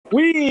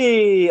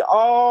We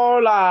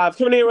are live,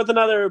 coming here with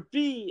another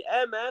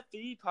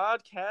BMFE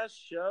podcast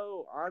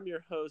show. I'm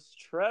your host,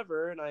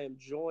 Trevor, and I am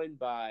joined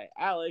by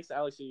Alex.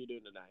 Alex, how are you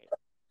doing tonight?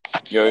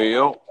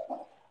 Yo.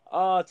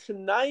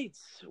 Tonight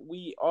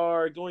we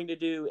are going to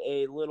do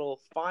a little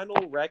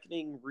Final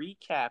Reckoning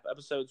recap,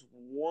 episodes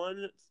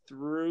 1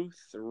 through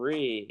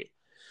 3.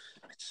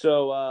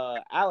 So,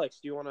 Alex,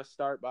 do you want to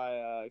start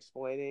by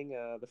explaining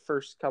the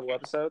first couple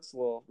episodes, a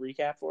little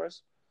recap for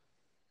us?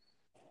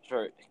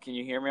 Sure. Can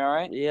you hear me all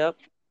right? Yep.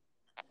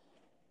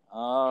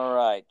 All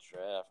right,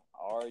 Trev.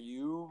 Are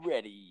you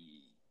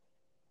ready?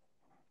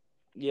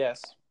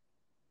 Yes.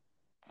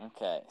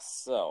 Okay,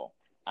 so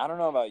I don't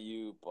know about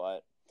you,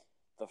 but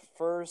the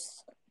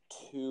first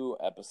two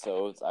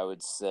episodes, I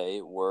would say,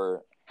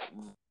 were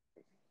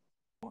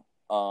I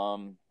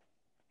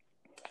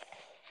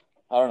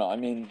don't know. I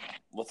mean,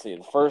 let's see.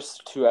 The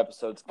first two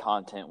episodes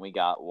content we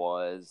got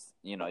was,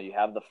 you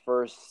have the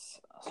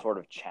first sort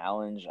of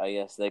challenge, I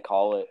guess they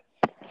call it,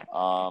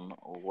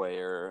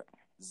 where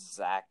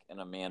Zach and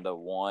Amanda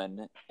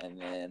won, and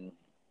then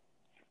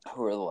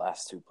who are the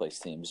last two place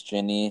teams?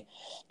 Jenna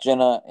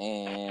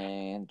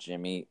and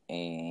Jimmy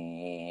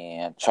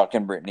and Chuck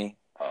and Brittany.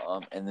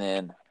 And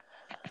then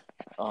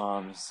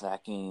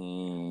Zach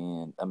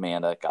and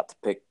Amanda got to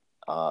pick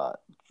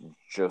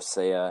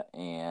Josiah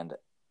and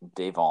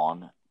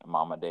Davon,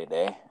 Mama Day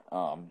Day,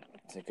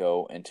 to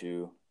go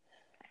into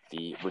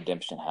the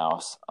Redemption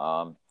House.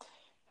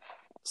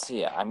 So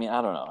yeah, I mean,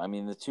 I don't know. I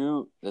mean,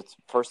 the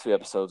first two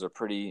episodes are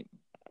pretty,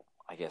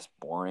 I guess,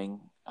 boring.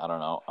 I don't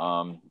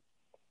know.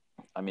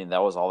 I mean,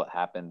 that was all that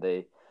happened.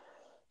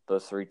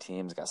 Those three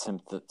teams got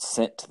sent to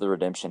the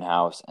Redemption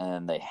House,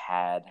 and they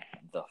had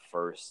the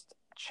first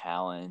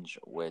challenge,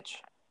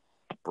 which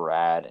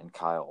Brad and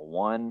Kyle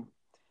won.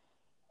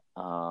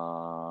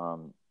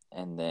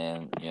 And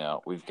then,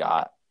 we've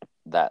got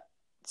that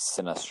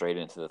sent us straight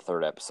into the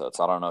third episode.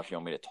 So I don't know if you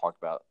want me to talk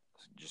about,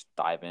 just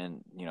dive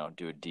in,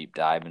 do a deep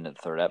dive into the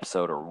third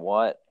episode or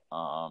what.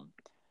 But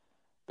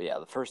yeah,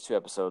 the first two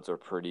episodes are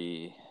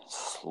pretty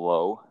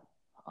slow.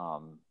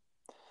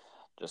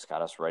 Just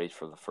got us ready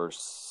for the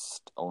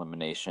first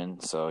elimination.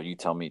 So you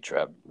tell me,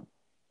 Trev.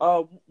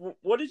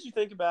 What did you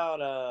think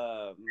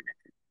about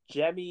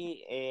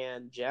Jemmy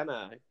and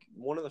Jenna?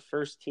 One of the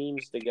first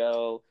teams to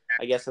go,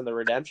 I guess, in the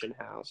Redemption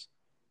House.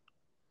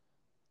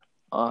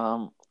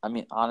 I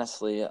mean,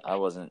 honestly, I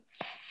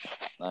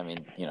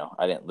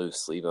didn't lose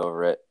sleep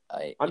over it.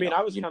 I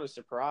was kind of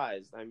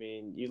surprised. I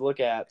mean, you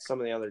look at some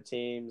of the other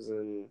teams,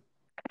 and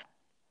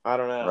I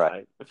don't know.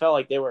 Right. I felt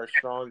like they were a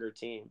stronger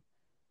team.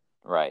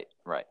 Right.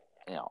 I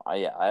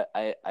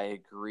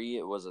agree.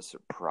 It was a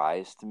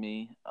surprise to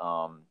me.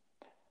 But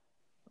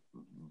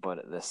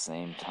at the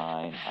same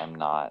time,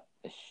 I'm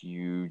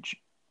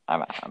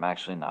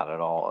actually not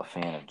at all a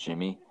fan of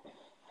Jimmy.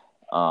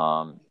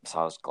 So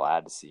I was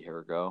glad to see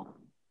her go.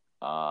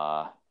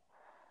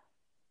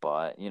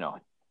 But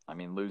I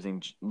mean,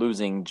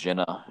 losing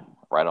Jenna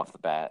right off the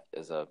bat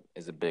is a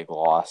big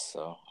loss.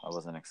 So I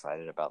wasn't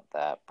excited about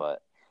that.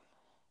 But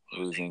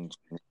losing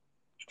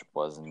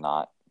was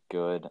not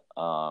good.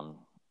 I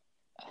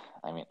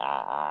mean,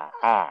 I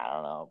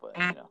don't know, but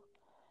I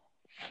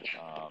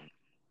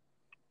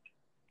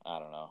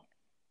don't know.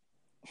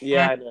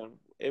 Yeah, I know.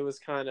 It was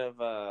kind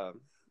of,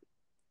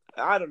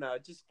 I don't know.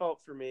 It just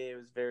felt for me, it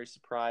was very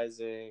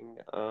surprising.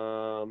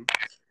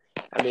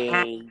 I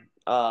mean,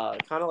 kind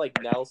of like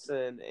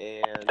Nelson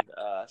and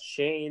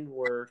Shane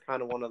were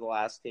kind of one of the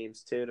last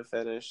teams too to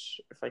finish,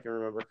 if I can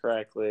remember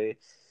correctly.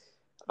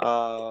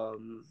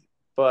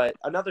 But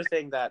another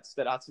thing that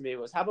stood out to me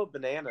was, how about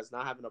Bananas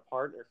not having a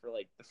partner for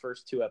like the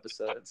first two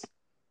episodes?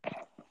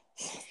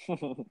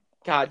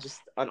 God,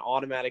 just an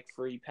automatic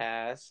free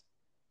pass.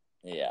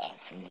 Yeah,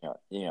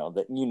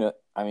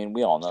 I mean,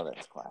 we all know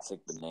that's classic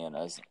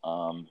Bananas.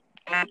 I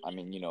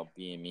mean,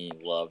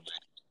 BME loved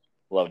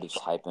just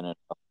hyping it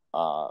up,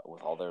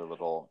 with all their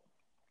little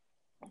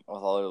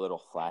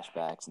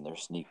flashbacks and their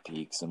sneak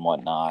peeks and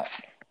whatnot,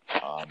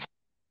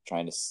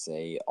 trying to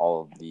say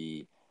all of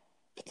the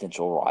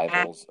potential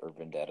rivals or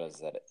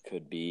vendettas that it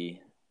could be.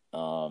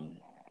 I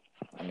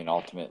mean,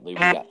 ultimately, we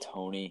got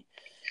Tony.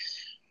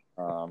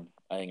 I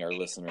think our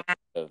listeners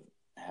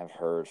have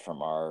heard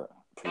from our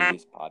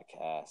previous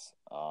podcasts.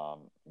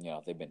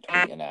 They've been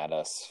tweeting at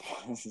us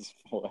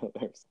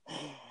spoilers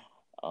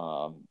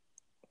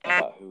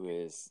about who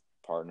his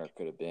partner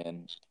could have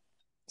been.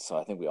 So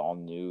I think we all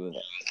knew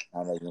that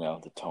kind of,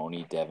 the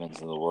Tony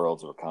Devins of the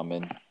worlds were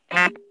coming.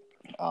 But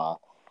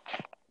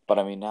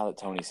I mean, now that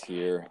Tony's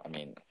here, I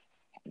mean,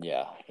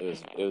 yeah,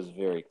 it was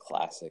very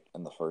classic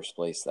in the first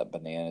place that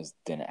Bananas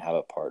didn't have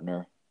a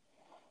partner.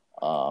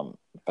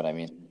 But I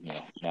mean,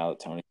 now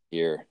that Tony's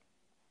here,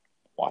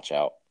 watch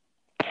out.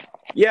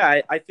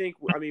 Yeah, I think,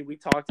 I mean, we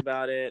talked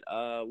about it.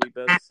 We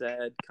both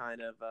said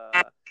kind of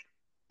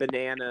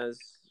Bananas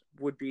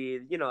would be,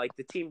 like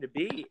the team to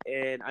beat.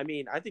 And I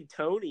mean, I think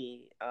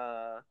Tony,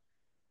 I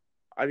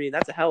mean,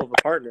 that's a hell of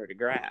a partner to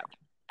grab.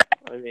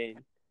 I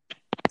mean,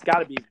 it's got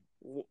to be,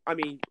 I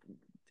mean,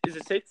 is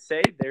it safe to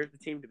say they're the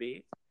team to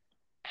beat?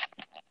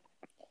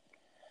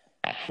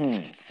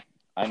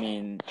 I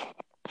mean,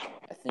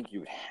 I think you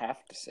would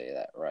have to say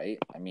that, right?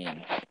 I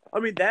mean,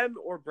 them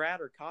or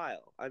Brad or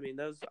Kyle. I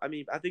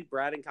think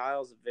Brad and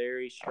Kyle is a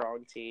very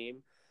strong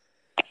team.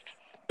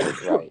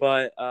 right.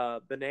 But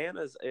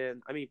Bananas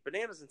and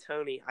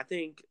Tony, I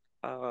think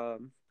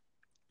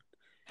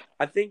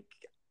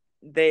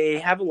they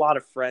have a lot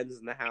of friends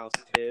in the house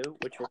too,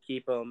 which will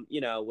keep them,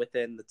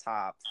 within the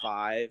top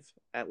 5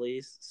 at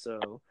least.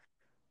 So,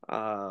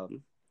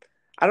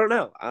 I don't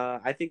know.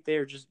 I think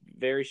they're just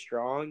very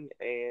strong,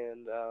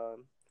 and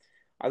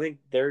I think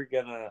they're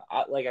gonna.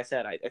 Like I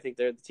said, I think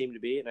they're the team to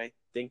beat, and I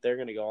think they're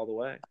gonna go all the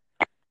way.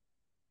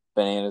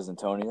 Bananas and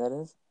Tony, that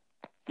is.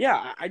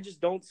 Yeah, I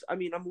just don't. I'm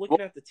looking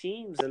at the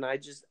teams, and I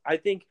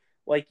think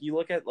like you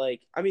look at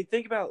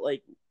think about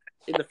like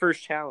in the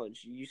first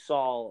challenge, you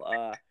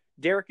saw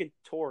Derek and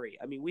Tori.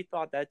 We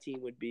thought that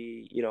team would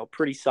be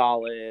pretty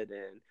solid,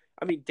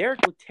 and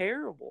Derek looked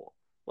terrible.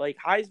 Like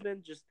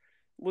Heisman just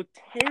looked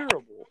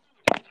terrible.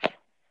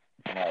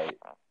 Right.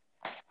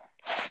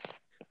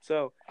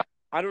 So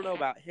I don't know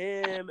about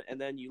him. And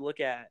then you look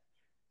at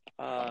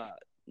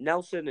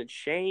Nelson and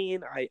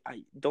Shane. I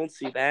don't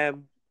see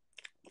them.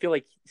 I feel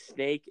like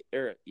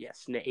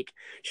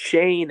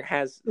Shane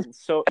has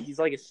he's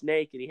like a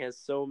snake, and he has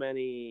so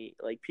many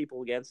like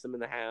people against him in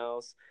the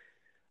house.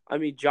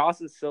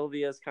 Joss and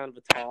Sylvia is kind of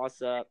a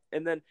toss up,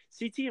 and then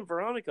CT and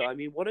Veronica.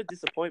 What a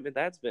disappointment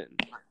that's been.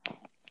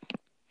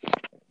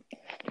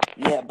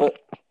 Yeah, but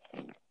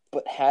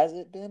has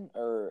it been?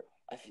 Or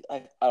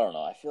I don't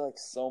know. I feel like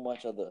so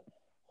much of the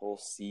whole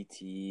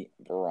CT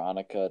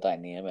Veronica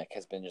dynamic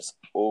has been just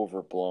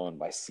overblown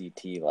by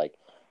CT, like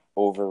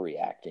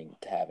overreacting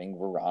to having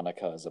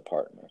Veronica as a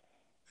partner.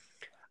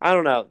 I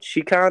don't know.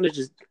 She kind of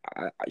just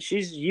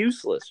she's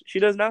useless. She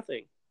does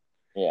nothing.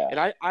 Yeah. And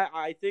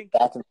I think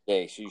back in the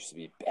day she used to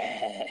be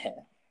bad.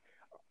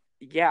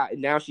 Yeah,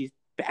 now she's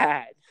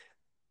bad.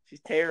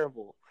 She's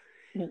terrible.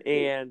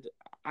 And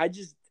I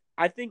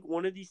think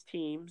one of these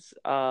teams,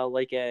 I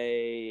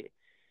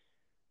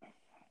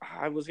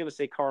was gonna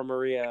say Cara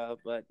Maria,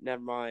 but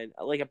never mind.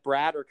 Like a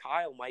Brad or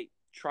Kyle might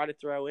try to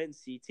throw in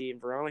CT and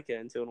Veronica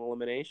into an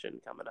elimination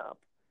coming up.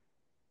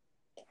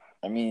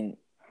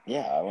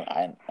 Yeah,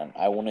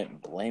 I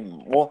wouldn't blame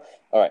them. Well,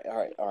 all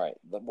right.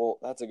 Well,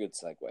 that's a good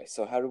segue.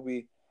 So how do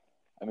we?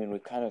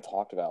 We've kind of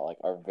talked about like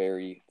our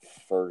very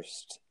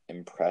first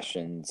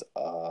impressions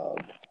of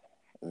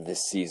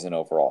this season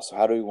overall. So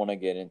how do we want to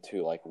get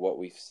into like what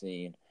we've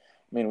seen?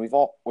 We've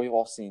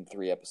all seen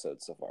 3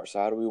 episodes so far. So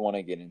how do we want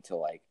to get into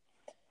like,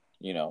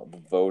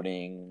 the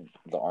voting,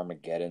 the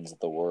Armageddons of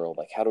the world?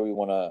 Like, how do we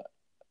want to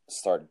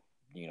start,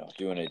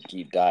 doing a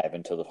deep dive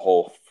into the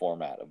whole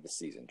format of the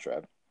season,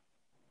 Trev?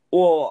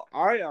 Well,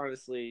 I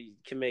honestly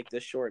can make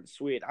this short and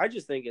sweet. I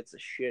just think it's a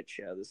shit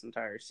show this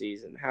entire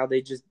season. How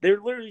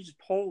they're literally just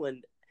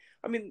polling.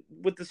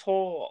 With this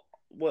whole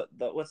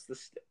what's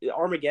the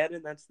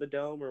Armageddon? That's the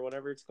dome or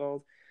whatever it's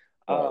called.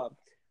 Right.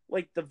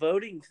 Like the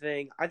voting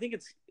thing. I think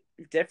it's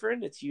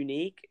different. It's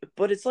unique,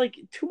 but it's like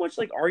too much.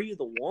 Like, are you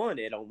the one?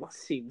 It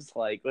almost seems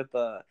like with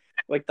the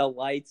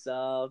lights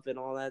up and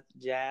all that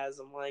jazz.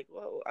 I'm like,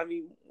 well,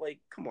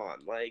 come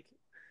on, like.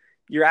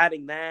 You're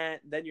adding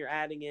that, then you're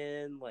adding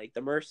in like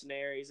the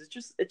mercenaries. It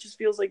just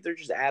feels like they're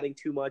just adding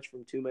too much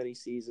from too many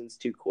seasons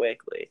too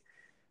quickly.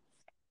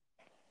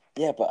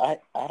 Yeah, but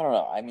I don't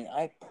know.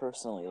 I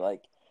personally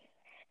like.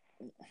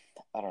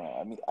 I don't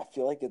know. I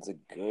feel like it's a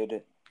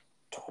good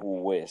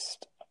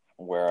twist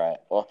I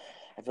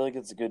feel like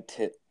it's a good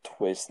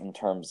twist in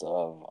terms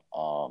of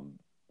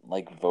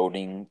like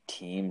voting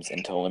teams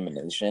into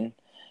elimination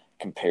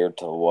compared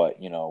to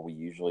what we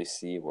usually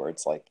see, where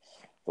it's like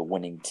the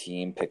winning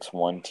team picks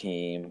one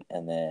team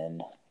and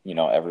then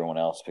everyone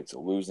else picks a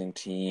losing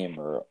team,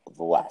 or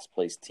the last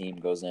place team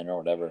goes in or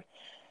whatever.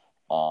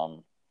 I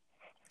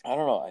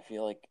don't know. I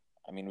feel like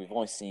we've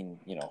only seen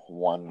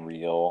one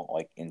real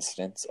like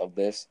instance of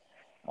this,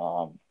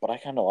 but I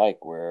kind of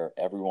like where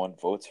everyone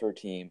votes for a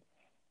team,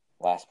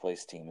 last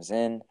place team is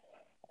in,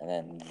 and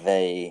then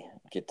they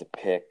get to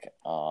pick.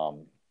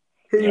 Who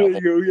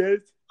they go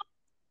against?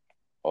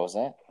 What was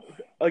that?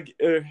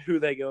 Who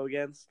they go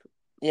against?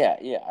 Yeah.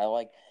 I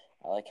like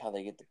how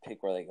they get to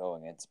pick where they go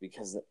against,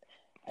 because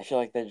I feel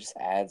like that just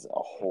adds a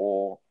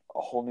whole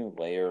new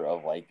layer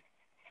of like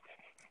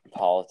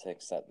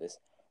politics that this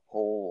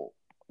whole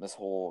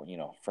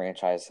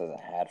franchise hasn't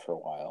had for a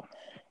while.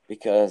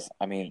 Because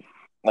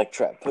like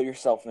put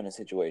yourself in a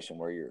situation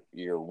where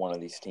you're one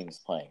of these teams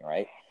playing,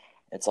 right?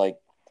 It's like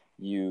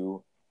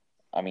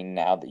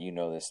now that you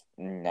know this,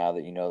 now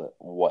that you know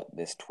what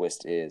this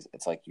twist is,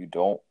 it's like you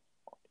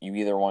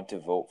either want to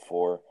vote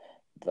for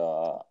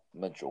the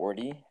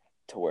majority,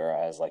 to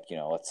whereas like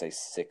let's say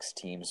 6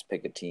 teams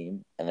pick a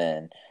team, and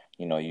then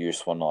you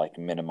just want to like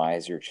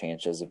minimize your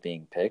chances of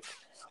being picked,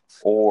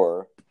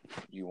 or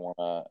you want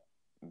to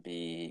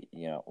be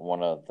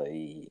one of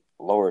the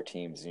lower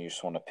teams and you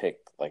just want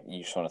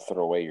to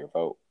throw away your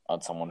vote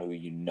on someone who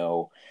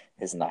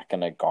is not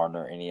going to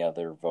garner any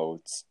other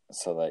votes,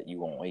 so that you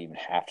won't even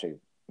have to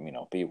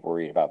be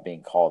worried about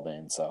being called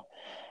in. So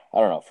I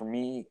don't know, for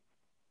me,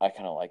 I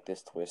kind of like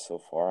this twist so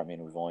far. I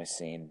mean, we've only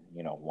seen,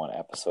 one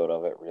episode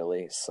of it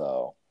really,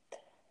 so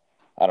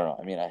I don't know.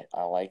 I mean,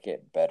 I like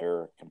it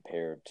better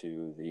compared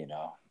to the,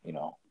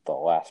 the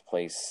last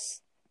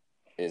place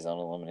is an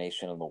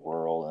elimination of the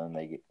world and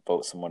they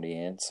vote somebody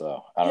in.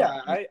 So I don't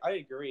Yeah, know. I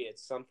agree.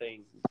 It's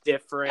something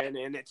different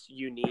and it's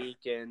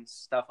unique and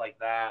stuff like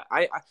that.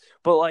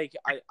 But like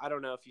I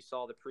don't know if you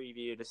saw the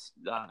preview to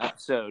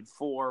episode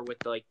 4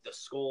 with like the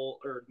skull,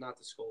 or not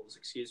the skulls,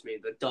 excuse me,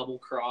 the double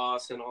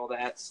cross and all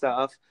that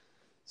stuff.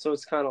 So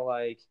it's kind of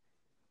like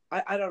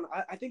I don't know.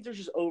 I think they're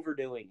just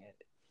overdoing it.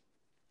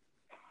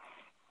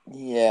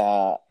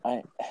 Yeah,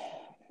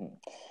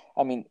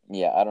 I mean,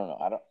 yeah, I don't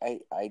know.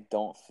 I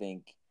don't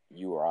think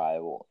you or I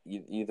will,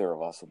 either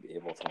of us will be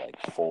able to like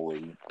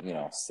fully,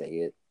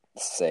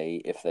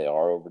 say if they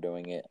are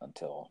overdoing it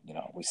until,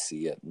 we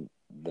see it in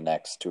the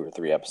next 2 or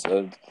 3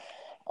 episodes.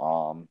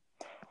 Um,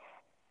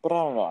 but I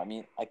don't know. I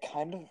mean,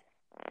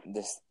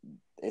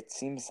 it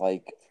seems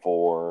like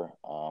for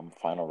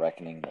Final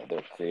Reckoning that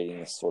they're creating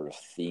this sort of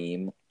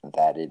theme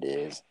that it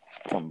is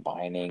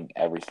combining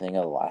everything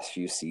of the last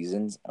few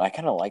seasons, and I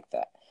kind of like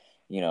that.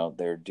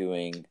 They're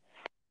doing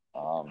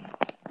um,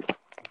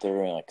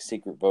 like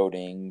secret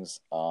votings,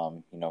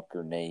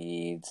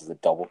 grenades, the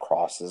double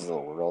crosses of the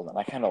world, and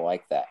I kind of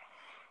like that.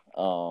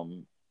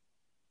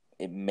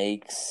 It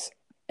makes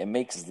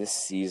this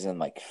season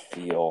like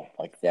feel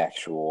like the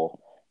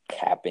actual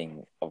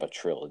capping of a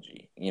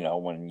trilogy.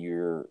 When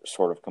you're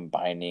sort of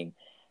combining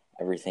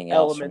everything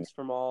else Elements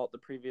from all the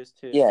previous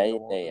 2 yeah, into yeah,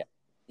 one. yeah,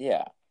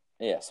 yeah,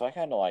 yeah. So I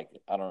kind of like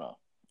it. I don't know.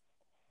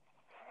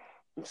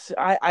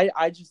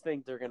 I just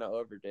think they're gonna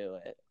overdo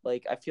it.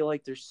 Like I feel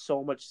like there's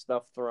so much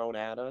stuff thrown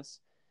at us,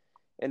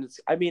 and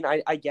I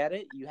get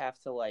it. You have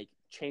to like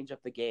change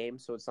up the game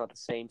so it's not the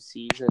same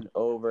season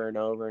over and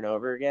over and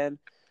over again.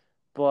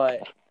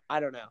 But I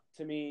don't know.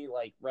 To me,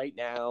 like right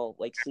now,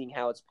 like seeing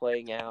how it's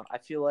playing out, I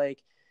feel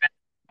like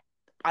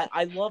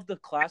I love the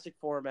classic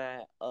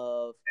format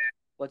of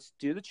let's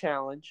do the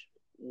challenge,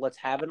 let's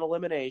have an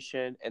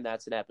elimination, and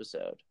that's an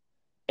episode.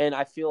 And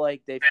I feel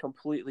like they've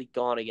completely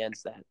gone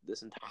against that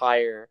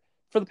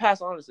for the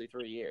past honestly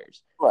 3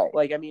 years. Right.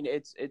 Like I mean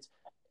it's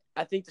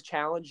I think the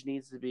challenge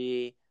needs to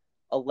be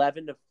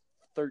 11 to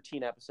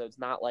 13 episodes,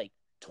 not like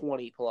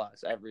 20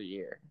 plus every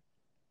year.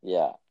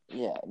 Yeah.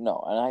 Yeah.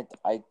 No, and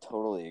I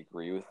totally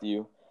agree with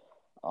you.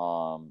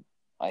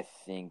 I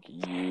think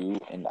you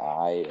and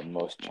I and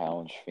most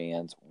challenge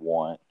fans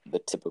want the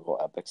typical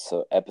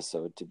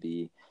episode to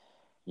be,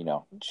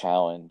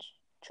 challenge,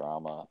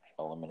 drama,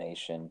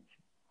 elimination,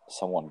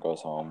 someone goes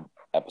home,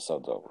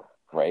 episode's over,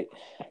 right?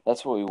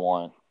 That's what we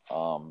want.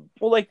 Well,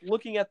 like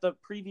looking at the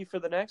preview for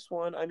the next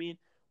one, I mean,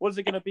 what is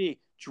it going to be?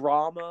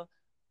 Drama,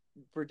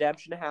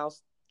 Redemption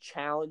House,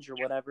 challenge, or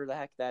whatever the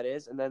heck that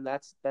is, and then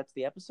that's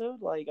the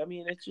episode. Like, I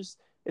mean, it's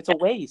a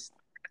waste.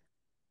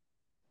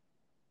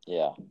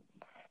 Yeah.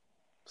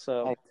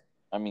 So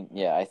I mean,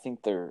 yeah, I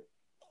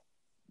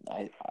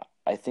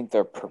I think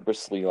they're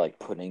purposely like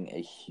putting a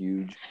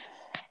huge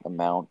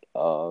amount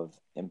of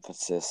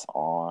emphasis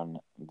on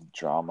the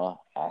drama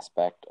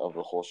aspect of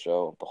the whole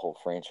show, of the whole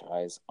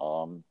franchise.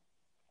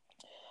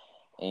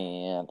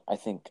 And I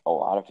think a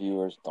lot of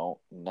viewers don't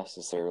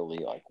necessarily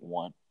like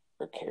want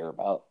or care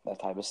about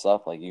that type of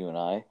stuff, like you and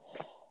I.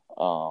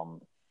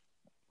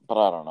 But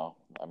I don't know.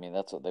 I mean,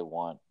 that's what they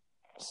want.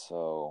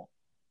 So,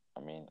 I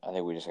mean, I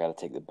think we just got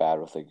to take the bad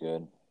with the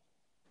good.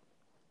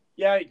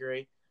 yeah, I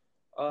agree.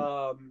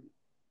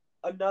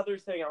 Another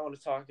thing I want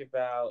to talk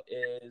about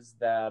is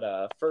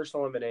that first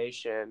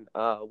elimination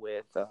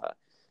with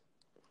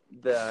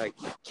the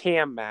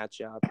Cam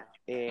matchup,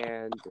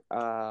 and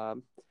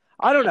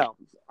I don't know.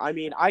 I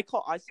mean, I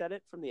said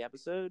it from the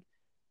episode.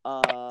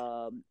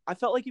 I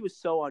felt like he was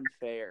so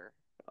unfair.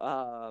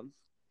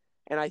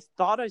 And I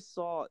thought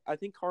I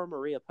think Cara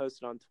Maria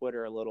posted on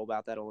Twitter a little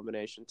about that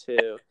elimination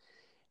too.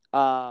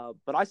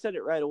 But I said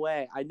it right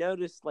away. I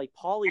noticed like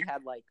Paulie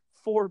had like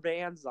 4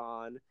 bands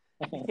on,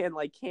 and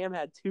like Cam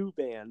had 2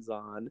 bands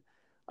on,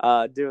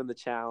 doing the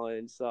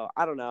challenge. So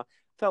I don't know.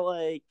 Felt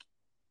like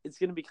it's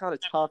gonna be kind of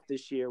tough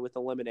this year with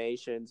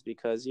eliminations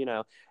because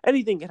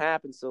anything can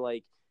happen. So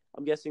like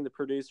I'm guessing the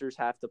producers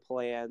have to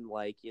plan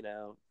like you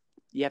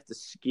have to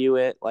skew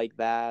it like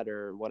that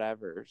or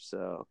whatever.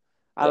 So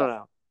I don't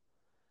know.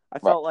 I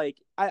felt like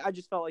I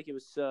just felt like it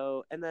was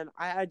so, and then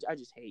I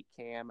just hate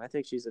Cam. I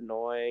think she's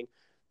annoying.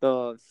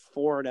 The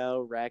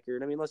 4-0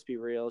 record. I mean, let's be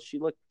real. She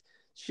lost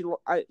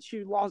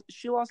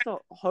to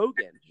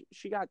Hogan.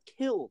 She got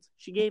killed.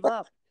 She gave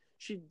up.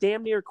 She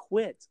damn near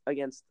quit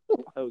against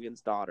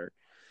Hogan's daughter.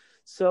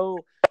 So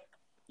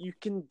you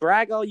can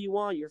brag all you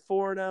want. You're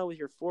 4-0 with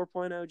your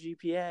 4.0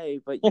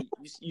 GPA, but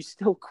you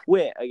still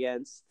quit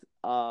against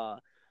a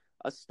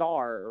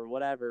star or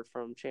whatever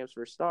from Champs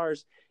vs.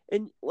 Stars.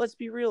 And let's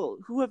be real,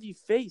 who have you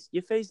faced?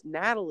 You faced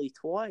Natalie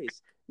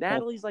twice.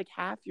 Natalie's like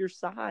half your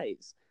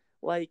size.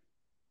 Like,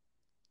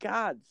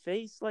 God,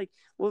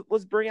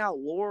 let's bring out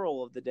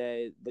Laurel of the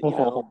day,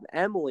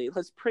 Emily.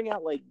 Let's bring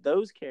out like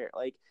those characters.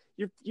 Like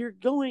you're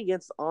going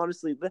against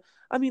honestly.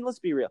 I mean, let's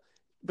be real.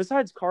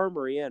 besides Cara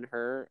Maria and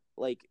her,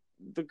 like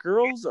the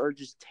girls are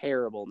just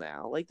terrible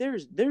now. Like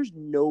there's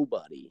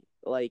nobody.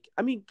 Like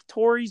I mean,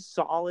 Tori's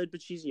solid,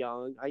 but she's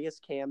young. I guess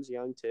Cam's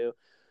young too.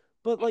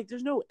 But like,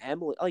 there's no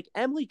Emily. Like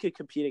Emily could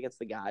compete against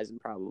the guys and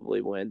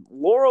probably win.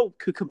 Laurel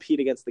could compete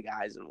against the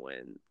guys and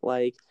win.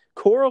 Like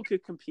Coral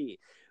could compete,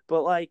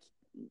 but like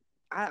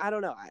I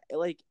don't know.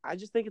 I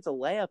just think it's a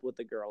layup with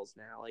the girls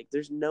now. Like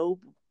there's no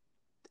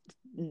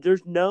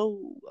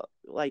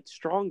like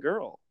strong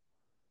girl.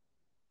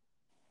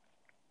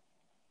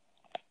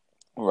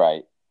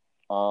 Right.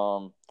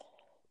 Um.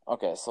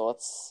 Okay. So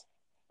let's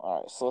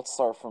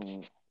start from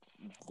the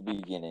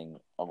beginning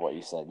of what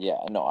you said. Yeah.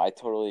 No, I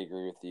totally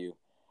agree with you.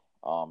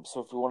 So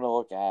if we want to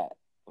look at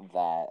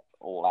that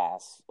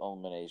last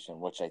elimination,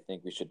 which I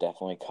think we should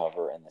definitely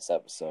cover in this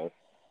episode,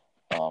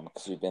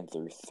 because we've been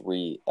through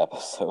 3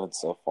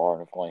 episodes so far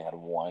and we've only had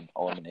 1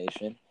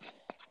 elimination,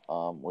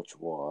 which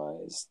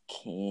was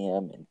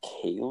Cam and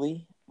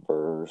Kaylee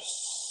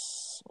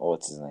versus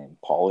what's his name,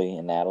 Paulie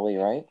and Natalie,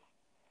 right?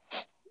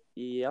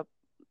 Yep.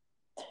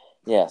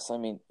 Yes, I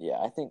mean, yeah,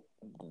 I think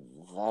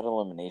that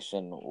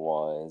elimination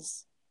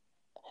was.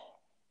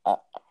 I,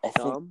 I think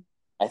Dumb.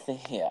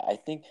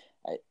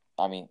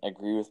 I mean,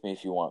 agree with me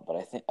if you want, but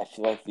I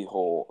feel like the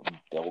whole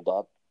build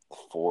up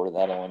for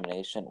that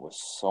elimination was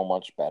so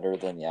much better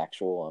than the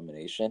actual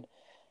elimination.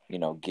 You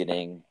know,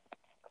 getting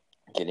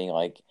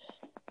to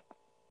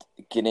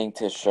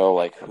show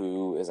like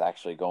who is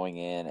actually going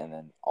in, and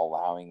then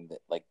allowing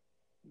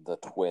the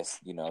twist,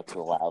 you know, to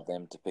allow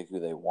them to pick who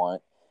they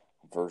want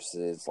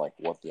versus like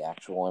what the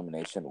actual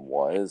elimination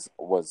was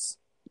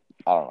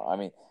I don't know. I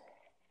mean,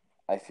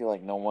 I feel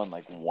like no one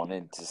like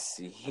wanted to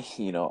see,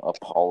 you know, a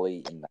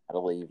Paulie and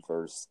Natalie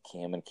versus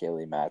Cam and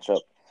Kaylee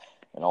matchup.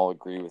 And I'll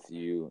agree with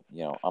you.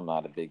 You know, I'm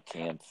not a big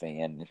Cam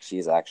fan.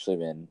 She's actually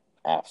been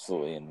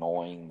absolutely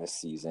annoying this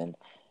season.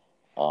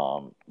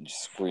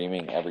 Just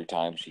screaming every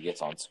time she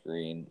gets on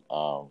screen,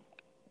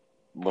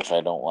 which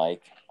I don't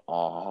like.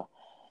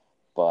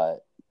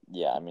 But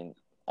yeah, I mean,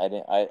 I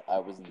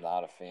was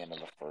not a fan of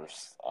the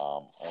first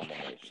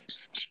elimination.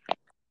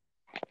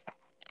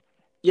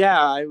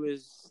 Yeah, I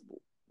was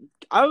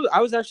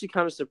actually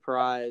kind of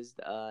surprised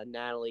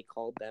Natalie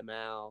called them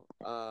out.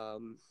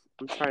 I'm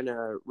trying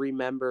to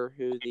remember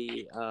who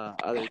the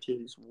other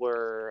teams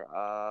were.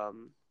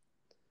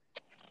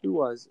 Who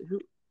was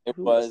It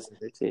who was was the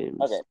other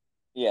teams? okay.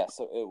 Yeah,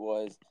 so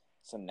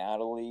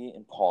Natalie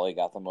and Paulie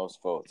got the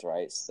most votes,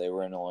 right? So they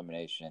were in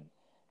elimination,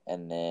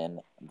 and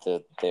then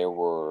there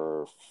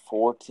were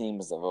 4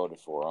 teams that voted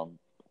for them,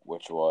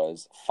 which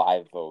was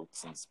 5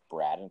 votes since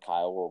Brad and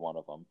Kyle were one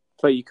of them.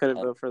 But you couldn't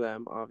vote for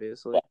them,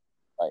 obviously.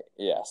 Right.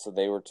 Yeah. So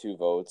they were 2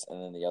 votes,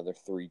 and then the other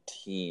 3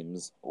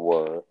 teams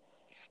were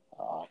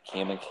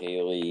Cam and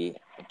Kaylee,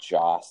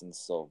 Joss and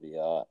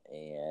Sylvia,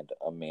 and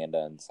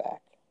Amanda and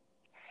Zach.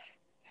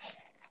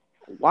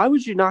 Why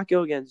would you not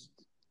go against?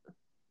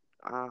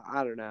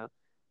 I don't know. I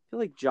feel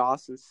like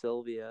Joss and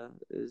Sylvia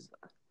is.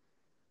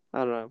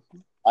 I don't know.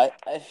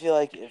 I feel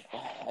like if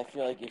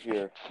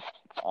you're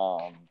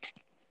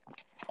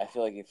I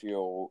feel like if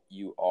you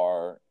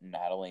are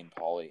Natalie and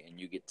Paulie and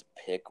you get to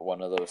pick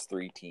one of those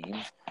 3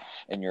 teams,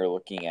 and you're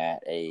looking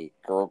at a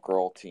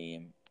girl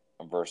team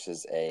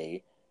versus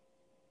a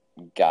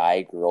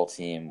guy-girl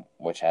team,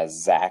 which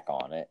has Zach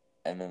on it,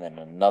 and then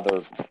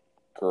another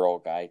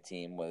girl-guy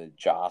team with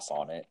Joss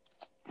on it,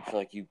 I feel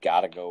like you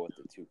got to go with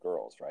the 2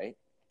 girls, right?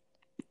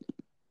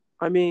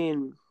 I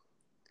mean,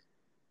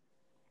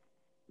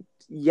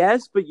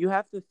 yes, but you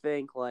have to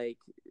think like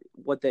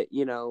what the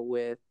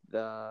with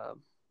the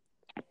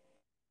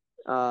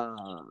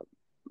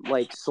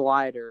like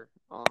slider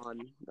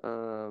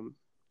on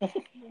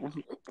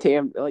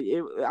damn like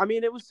I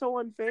mean it was so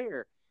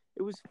unfair.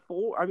 It was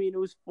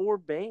 4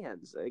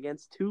 bands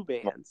against 2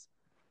 bands.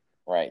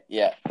 Right.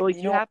 Yeah. But like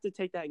you have to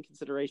take that in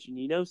consideration.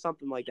 You know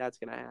something like that's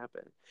gonna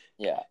happen.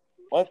 Yeah.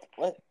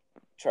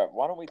 Trev,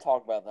 why don't we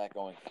talk about that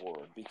going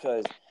forward?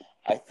 Because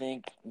I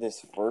think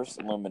this first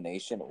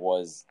elimination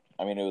was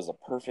a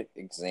perfect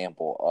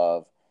example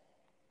of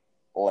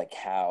like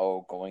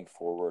how going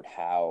forward,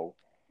 how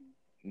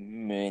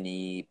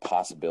many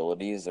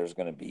possibilities there's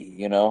going to be,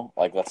 you know?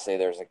 Like let's say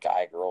there's a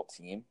guy-girl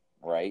team,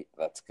 right?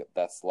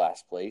 That's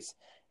last place,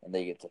 and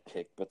they get to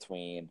pick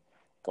between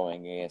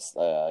going against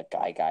a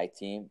guy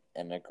team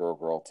and a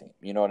girl team.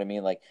 You know what I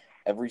mean? Like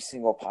every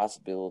single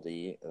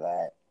possibility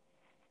that,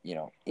 you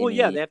know. Well,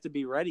 yeah, they have to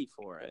be ready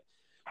for it.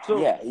 So,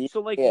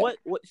 what?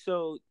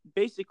 So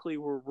basically,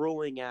 we're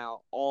ruling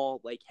out all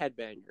like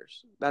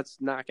headbangers. That's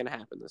not going to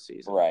happen this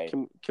season, right?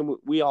 Can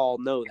we all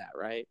know that,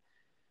 right?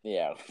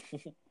 Yeah.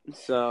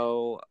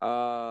 So,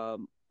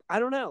 I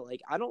don't know.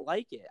 Like, I don't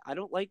like it. I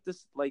don't like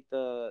this, like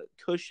the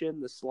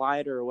cushion, the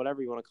slider, or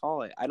whatever you want to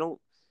call it. I don't,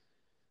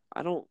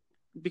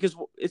 because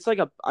it's like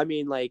I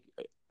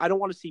don't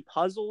want to see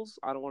puzzles.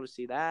 I don't want to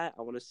see that.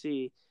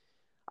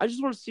 I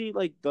just want to see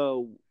like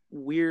the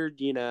weird,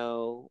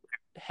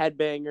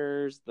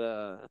 headbangers,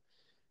 the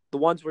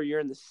ones where you're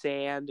in the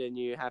sand and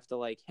you have to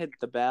like hit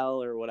the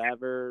bell or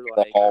whatever.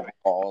 Like all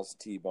balls,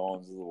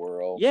 T-bones of the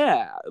world.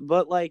 Yeah,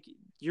 but like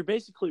you're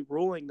basically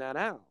ruling that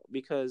out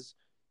because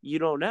you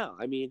don't know.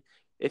 I mean,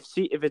 if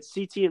it's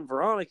CT and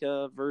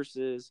Veronica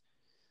versus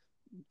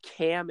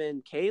Cam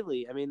and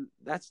Kaylee, I mean,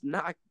 that's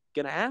not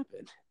going to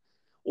happen.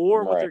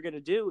 Or what Right. they're going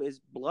to do is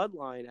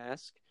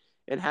Bloodline-esque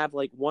and have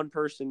like one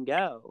person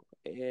go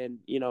and,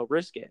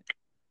 risk it.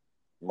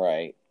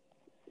 Right.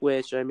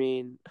 Which, I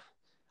mean,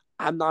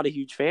 I'm not a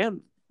huge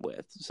fan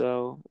with.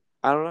 So,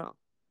 I don't know.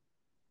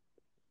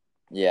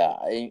 Yeah,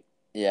 I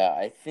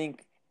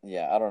think,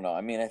 I don't know.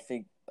 I mean, I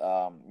think,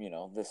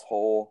 this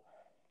whole,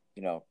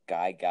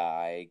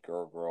 guy,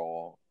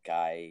 girl,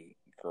 guy,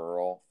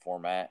 girl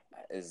format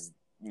is,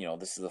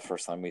 this is the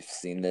first time we've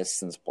seen this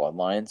since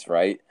Bloodlines,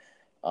 right?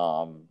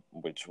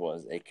 Which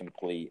was a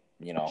complete,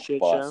 Shit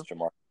bust, show.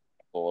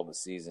 remarkable of a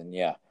season.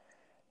 Yeah.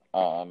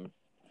 Um,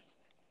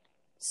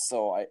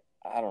 so I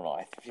don't know.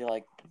 I feel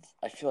like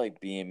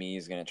BME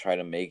is gonna try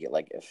to make it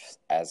like if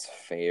as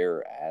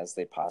fair as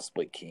they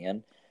possibly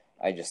can.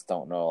 I just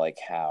don't know like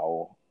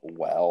how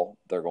well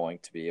they're going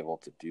to be able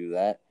to do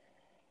that.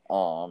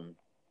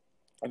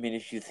 I mean,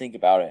 if you think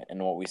about it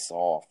and what we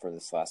saw for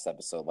this last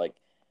episode, like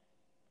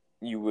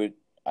you would,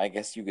 I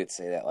guess you could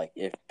say that like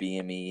if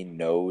BME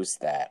knows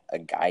that a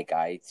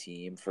guy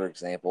team, for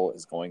example,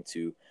 is going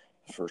to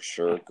for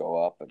sure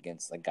go up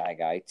against a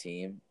guy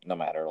team, no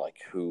matter like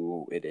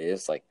who it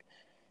is, like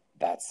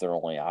that's their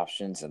only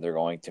options, and they're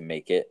going to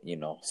make it,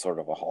 sort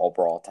of a hall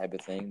brawl type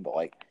of thing. But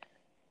like,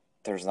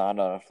 there's not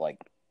enough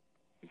like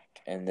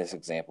in this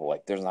example,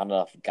 like there's not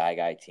enough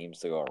guy teams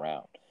to go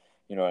around.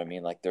 You know what I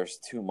mean? Like there's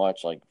too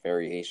much like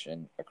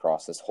variation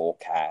across this whole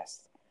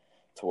cast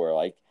to where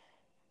like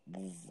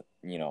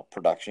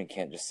production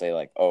can't just say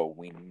like, oh,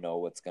 we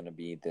know it's going to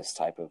be this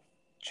type of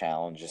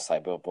challenge, this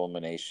type of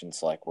elimination,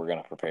 so like we're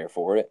going to prepare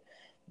for it.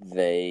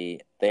 They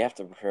have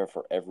to prepare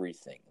for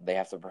everything. They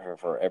have to prepare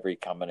for every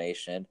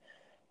combination.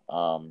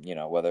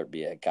 Whether it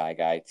be a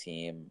guy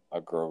team,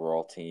 a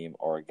girl team,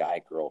 or a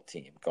guy-girl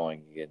team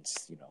going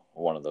against,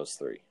 one of those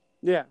three.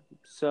 Yeah.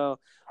 So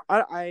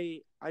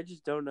I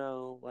just don't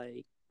know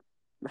like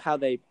how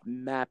they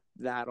map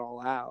that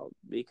all out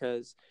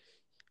because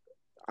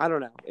I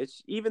don't know.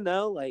 It's even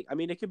though like I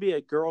mean it could be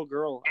a girl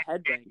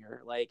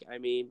headbanger, like I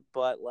mean,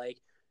 but like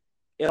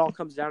it all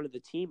comes down to the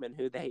team and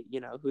who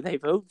they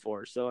vote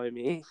for. So I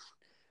mean,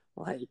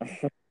 like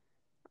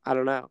I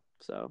don't know.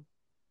 So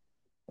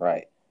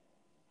Right.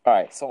 All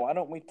right. So why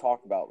don't we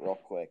talk about real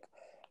quick?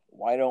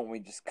 Why don't we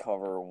just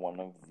cover one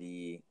of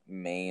the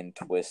main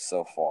twists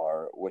so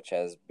far, which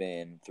has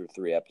been through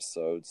 3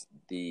 episodes,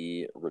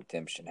 the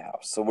Redemption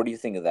House. So what do you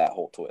think of that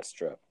whole twist,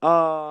 Trip?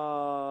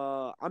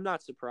 I'm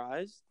not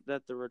surprised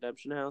that the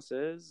Redemption House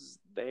is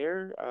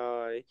there.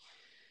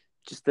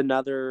 Just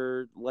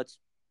another let's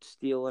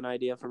steal an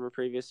idea from a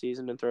previous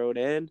season and throw it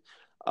in.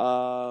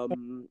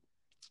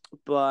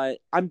 But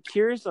I'm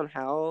curious on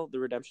how the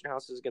Redemption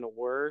House is going to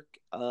work.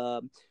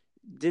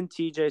 Didn't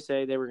TJ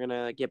say they were going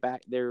to get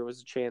back? There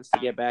was a chance to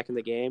get back in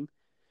the game.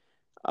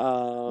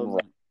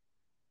 Right.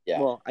 Yeah.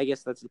 Well, I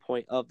guess that's the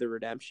point of the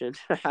Redemption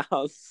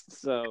House.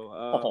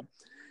 So,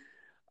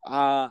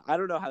 I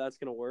don't know how that's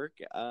going to work.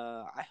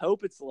 I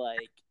hope it's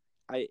like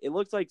it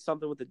looks like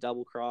something with a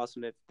double cross,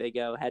 and if they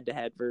go head to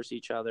head versus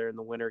each other, and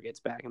the winner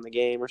gets back in the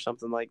game or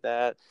something like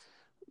that,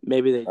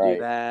 maybe they do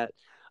that.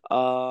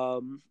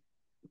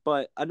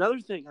 But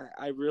another thing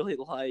I really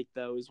like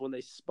though is when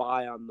they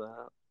spy on the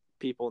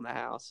people in the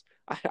house.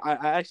 I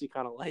actually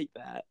kind of like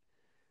that.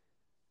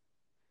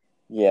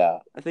 Yeah,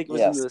 I think it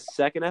was in the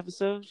second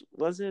episode,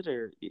 was it?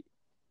 Or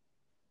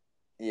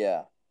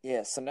yeah.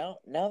 So now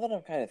that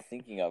I'm kind of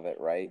thinking of it,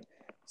 right?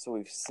 So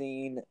we've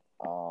seen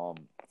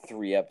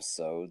 3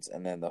 episodes,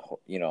 and then the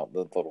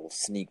little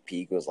sneak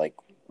peek was like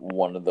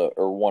one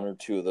or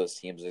two of those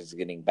teams is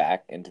getting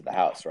back into the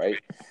house, right?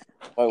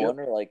 I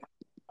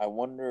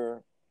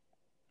wonder.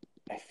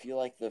 I feel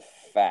like the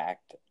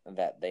fact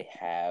that they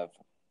have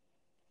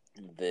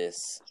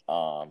this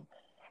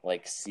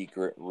like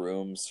secret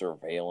room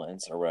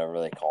surveillance or whatever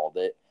they called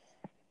it,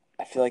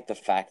 I feel like the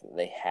fact that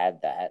they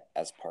had that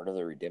as part of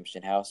the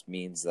Redemption House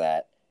means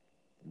that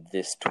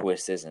this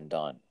twist isn't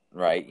done,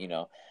 right?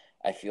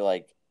 I feel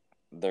like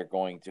they're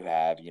going to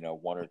have,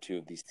 one or two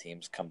of these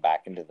teams come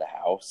back into the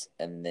house,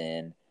 and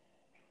then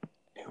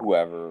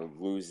whoever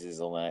loses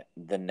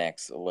the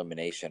next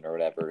elimination or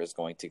whatever is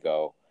going to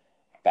go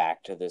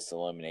back to this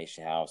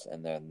elimination house,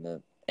 and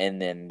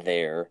then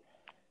they're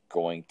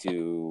going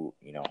to,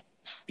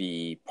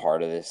 be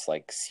part of this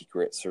like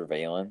secret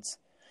surveillance.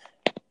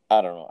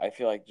 I don't know. I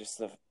feel like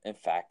just in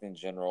fact in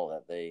general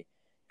that they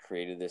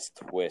created this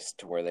twist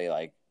to where they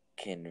like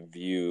can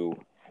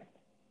view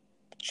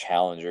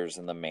challengers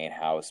in the main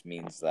house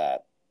means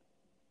that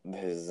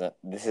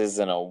this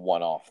isn't a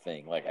one-off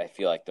thing. Like I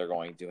feel like they're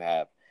going to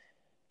have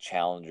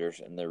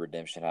challengers in the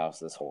Redemption House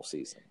this whole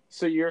season.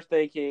 So you're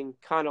thinking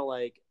kind of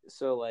like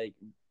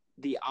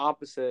the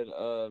opposite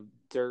of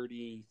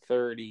Dirty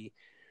 30,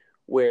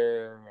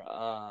 where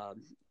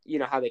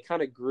how they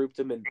kind of grouped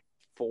them in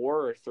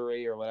 4 or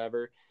 3 or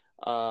whatever,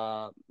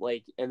 and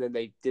then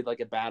they did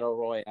like a battle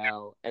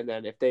royale, and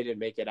then if they didn't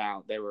make it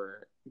out, they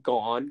were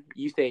gone.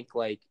 You think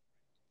like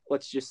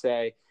let's just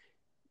say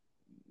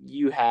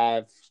you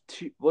have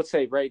two. Let's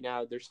say right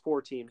now there's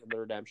 4 teams in the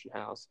Redemption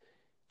House.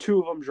 2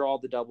 of them draw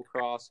the double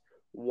cross.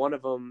 One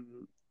of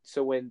them.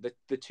 So when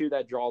the 2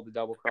 that draw the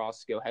double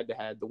cross go head to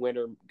head, the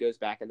winner goes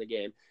back in the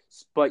game.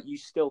 But you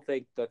still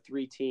think the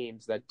 3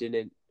 teams that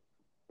didn't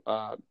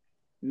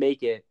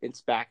make it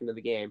back into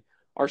the game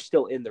are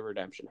still in the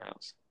Redemption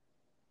House.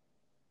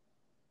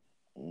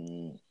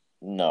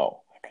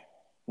 No.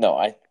 No.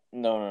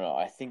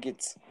 I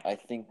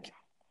think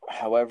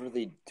however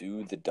they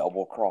do the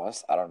double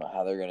cross, I don't know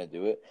how they're gonna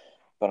do it,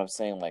 but I'm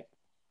saying like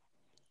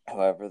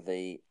however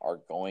they are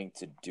going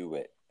to do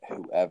it,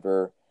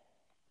 whoever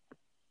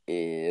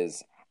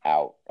is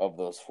out of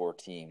those 4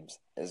 teams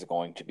is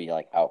going to be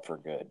like out for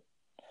good.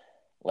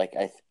 Like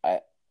I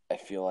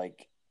feel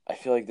like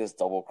this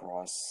double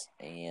cross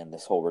and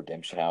this whole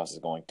Redemption House is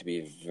going to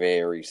be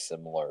very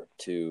similar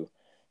to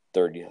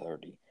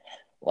 30-30.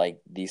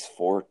 Like these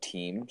 4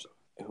 teams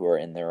who are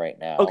in there right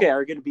now. Okay,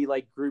 are going to be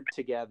like grouped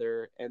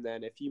together, and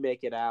then if you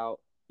make it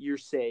out, you're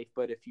safe.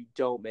 But if you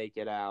don't make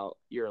it out,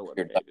 you're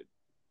eliminated.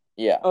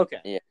 Yeah. Okay.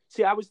 Yeah.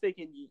 See, I was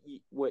thinking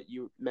what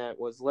you meant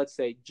was, let's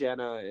say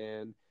Jenna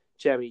and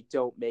Jemmy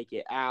don't make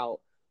it out.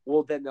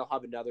 Well, then they'll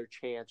have another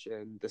chance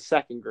in the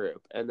second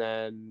group, and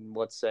then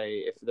let's say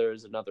if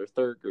there's another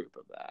third group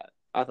of that.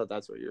 I thought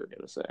that's what you were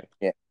going to say.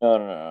 Yeah.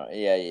 No.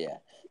 Yeah.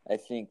 I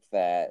think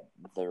that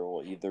there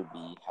will either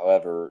be,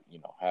 however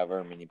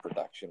many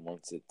production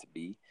wants it to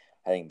be.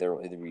 I think there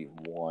will either be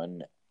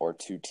 1 or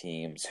 2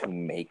 teams who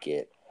make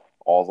it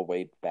all the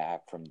way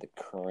back from the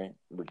current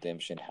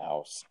Redemption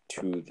House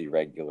to the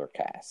regular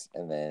cast,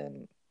 and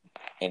then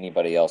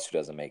anybody else who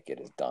doesn't make it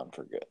is done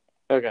for good.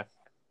 Okay,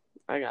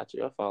 I got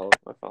you. I follow.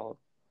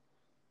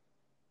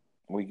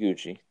 We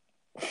Gucci.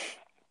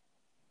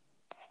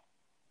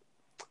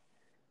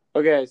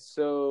 Okay,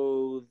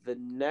 so the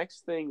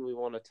next thing we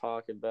want to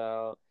talk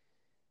about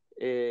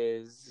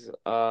is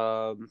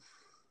I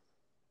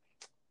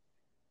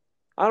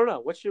don't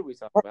know. What should we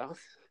talk about?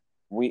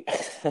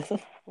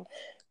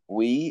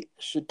 We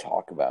should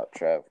talk about,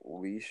 Trev.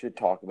 We should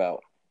talk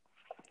about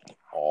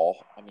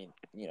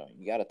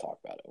you got to talk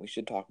about it. We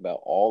should talk about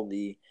all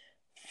the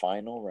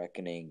Final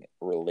Reckoning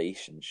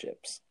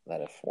relationships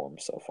that have formed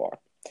so far.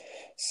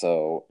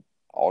 So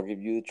I'll give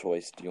you the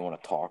choice. Do you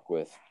want to talk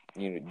with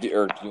or do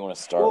you want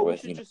to start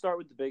with? We should just start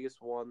with the biggest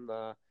one,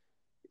 the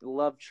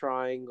love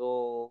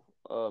triangle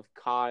of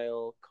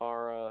Kyle,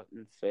 Cara,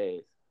 and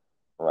Faith.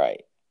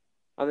 Right.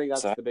 I think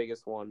that's the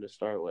biggest one to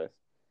start with.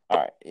 All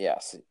right. Yeah.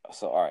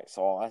 So all right.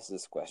 So I'll ask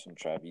this question,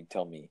 Trev. You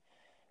tell me.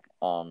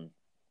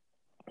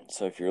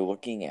 So if you're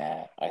looking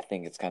at, I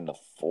think it's kind of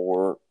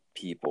 4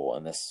 people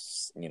in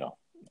this,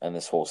 in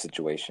this whole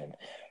situation,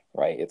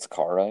 right? It's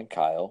Cara and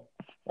Kyle,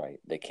 right?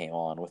 They came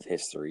on with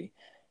history,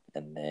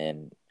 and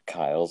then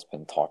Kyle's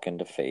been talking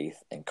to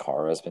Faith, and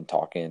Cara's been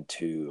talking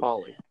to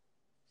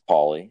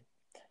Pauly.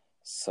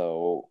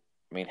 So,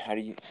 I mean, how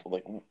do you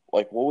like?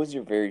 What was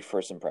your very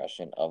first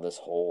impression of this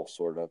whole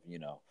sort of,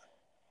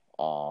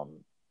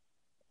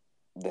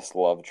 this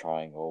love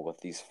triangle with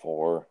these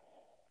 4?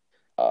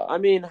 I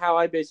mean, how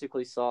I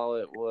basically saw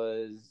it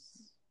was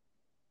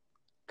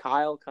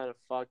Kyle kind of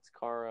fucked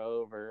Cara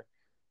over.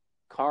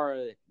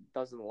 Cara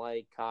doesn't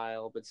like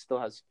Kyle, but still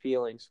has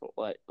feelings for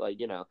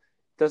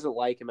doesn't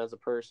like him as a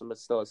person, but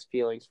still has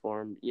feelings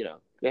for him.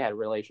 They had a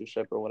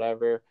relationship or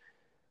whatever.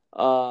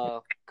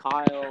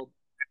 Kyle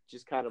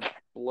just kind of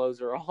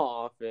blows her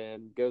off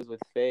and goes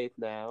with Faith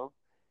now.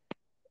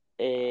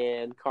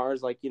 And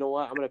Cara's like, you know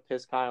what? I'm going to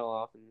piss Kyle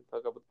off and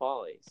hook up with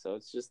Pauly. So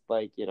it's just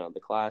like,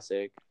 the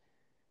classic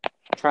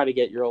try to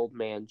get your old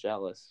man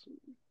jealous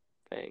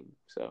thing.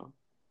 So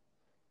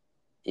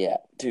yeah,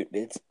 dude,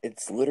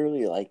 it's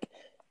literally like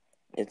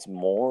it's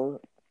more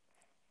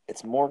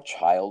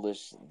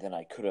childish than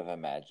I could have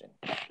imagined.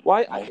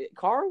 Why?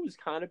 Cara was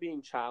kind of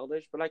being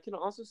childish, but I can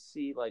also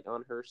see like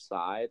on her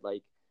side,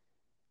 like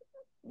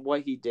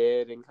what he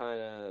did and kind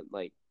of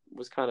like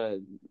was kind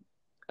of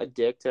a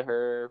dick to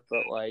her,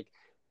 but like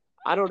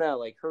I don't know,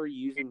 like her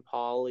using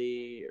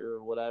Pauly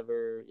or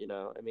whatever.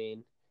 I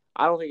mean,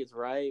 I don't think it's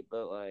right,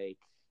 but like,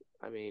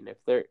 I mean, if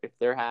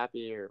they're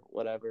happy or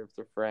whatever, if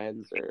they're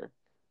friends or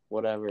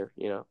whatever.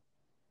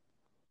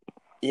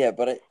 Yeah,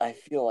 but I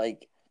feel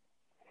like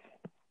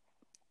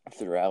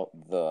throughout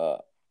the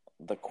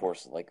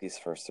course of like these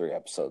first 3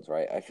 episodes,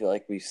 right? I feel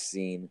like we've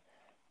seen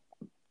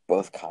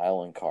both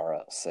Kyle and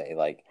Cara say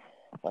like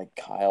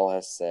Kyle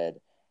has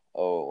said,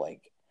 "Oh,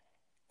 like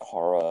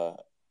Cara,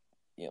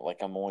 like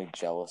I'm only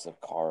jealous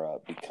of Cara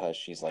because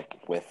she's like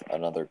with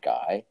another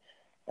guy,"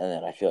 and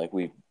then I feel like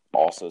we've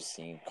also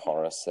seen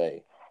Cara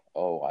say,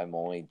 "Oh, I'm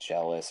only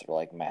jealous or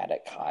like mad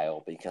at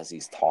Kyle because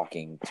he's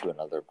talking to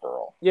another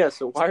girl." Yeah,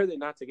 so why are they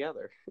not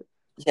together?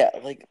 Yeah,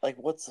 like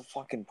what's the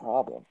fucking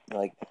problem?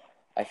 Like,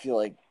 I feel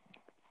like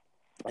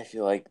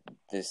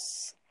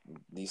these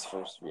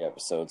first 3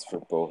 episodes for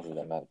both of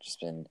them have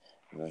just been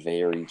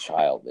very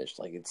childish.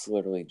 Like it's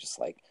literally just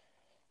like,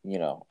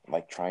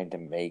 like trying to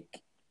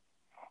make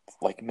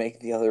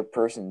the other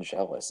person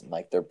jealous, and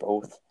like they're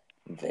both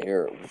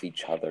there with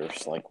each other.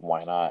 So like,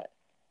 why not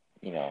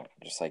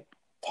just like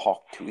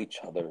talk to each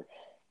other,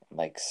 and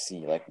like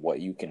see like what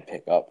you can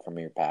pick up from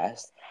your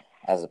past,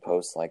 as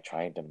opposed to like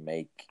trying to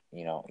make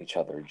each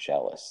other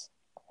jealous,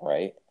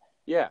 right?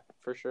 Yeah,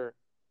 for sure.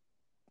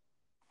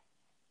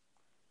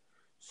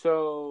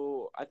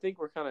 So I think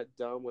we're kind of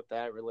done with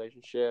that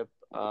relationship.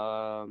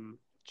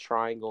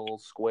 Triangle,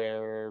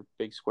 square,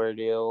 big square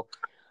deal.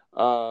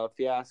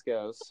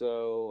 Fiasco.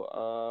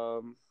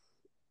 So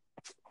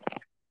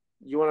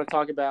you want to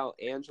talk about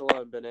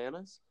Angela and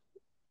Bananas?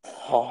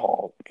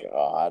 Oh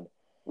God.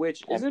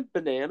 Which isn't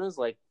Bananas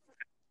like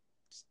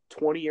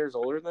 20 years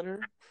older than her?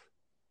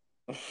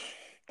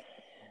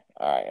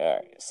 All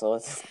right. So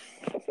let's.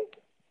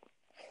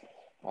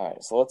 All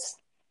right. So let's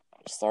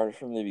start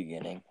from the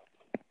beginning.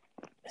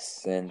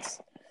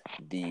 Since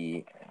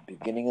the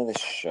beginning of the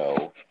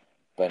show,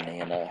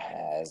 Banana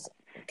has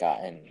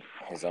gotten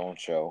his own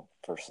show,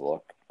 First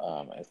Look.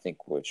 I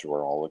think which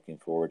we're all looking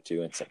forward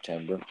to in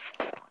September.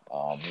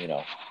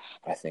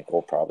 I think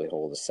we'll probably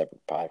hold a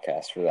separate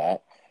podcast for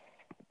that.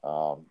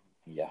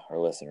 Yeah, our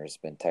listeners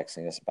have been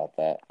texting us about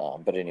that.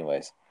 But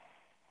anyways,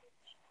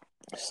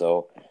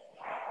 so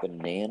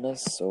Banana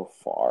so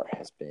far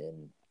has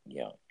been,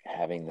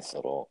 having this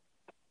little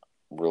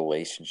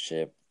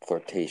relationship,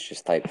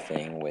 flirtatious type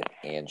thing with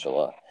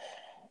Angela.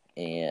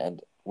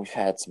 And we've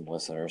had some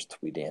listeners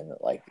tweet in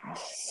that, like,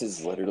 this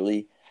is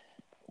literally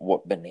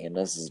what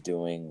Bananas is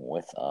doing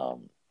with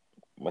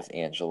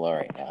Angela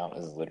right now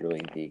is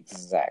literally the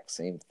exact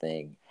same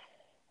thing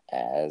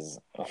as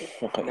what he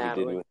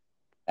did with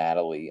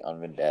Natalie on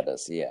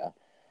Vendettas. Yeah.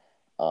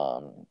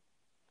 I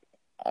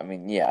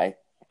mean, yeah,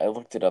 I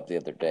looked it up the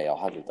other day. I'll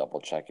have to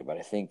double check it, but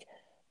I think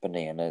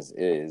Bananas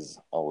is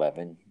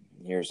 11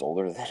 years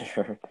older than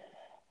her.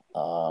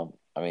 I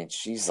mean,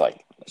 she's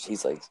like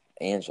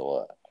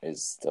Angela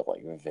is still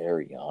like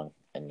very young,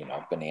 and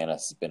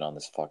Bananas has been on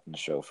this fucking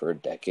show for a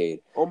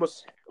decade.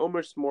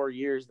 Almost more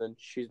years than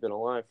she's been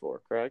alive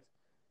for, correct?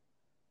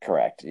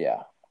 Correct.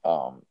 Yeah.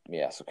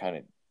 Yeah. So kind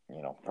of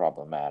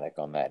problematic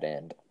on that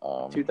end.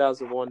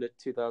 2001 to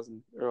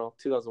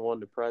 2001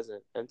 to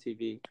present.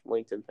 MTV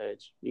LinkedIn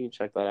page. You can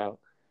check that out.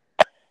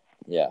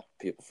 Yeah,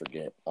 people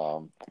forget.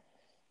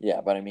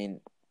 Yeah, but I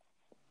mean,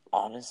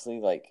 honestly,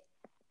 like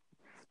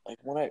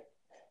when I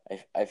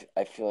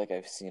feel like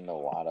I've seen a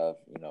lot of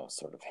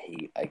sort of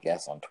hate, I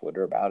guess, on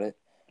Twitter about it.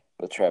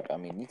 But Trep, I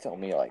mean, you tell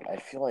me, like, I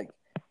feel like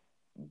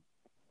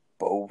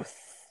both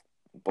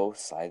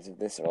sides of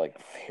this are like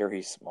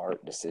very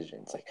smart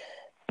decisions. Like,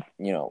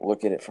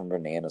 look at it from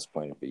Banana's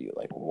point of view.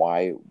 Like,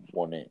 why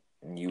wouldn't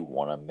you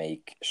want to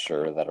make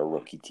sure that a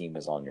rookie team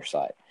is on your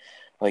side?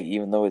 Like,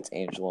 even though it's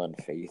Angela and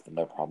Faith, and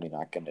they're probably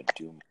not going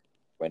to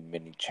win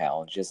many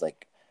challenges,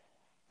 like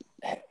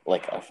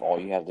if all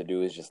you have to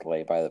do is just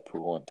lay by the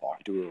pool and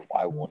talk to her,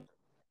 why wouldn't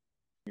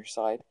your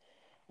side?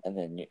 And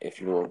then if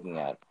you're looking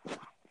at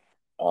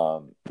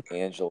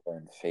Angela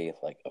and Faith,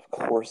 like, of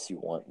course you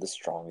want the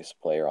strongest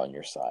player on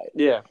your side.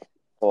 Yeah.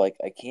 So, like,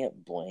 I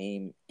can't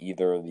blame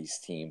either of these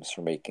teams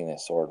for making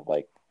this sort of,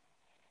 like,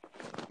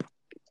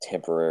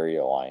 temporary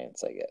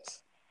alliance, I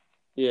guess.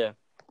 Yeah.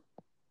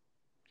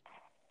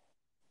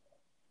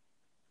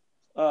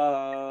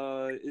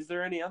 Is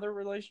there any other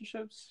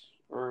relationships,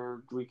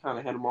 or do we kind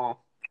of hit them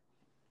all?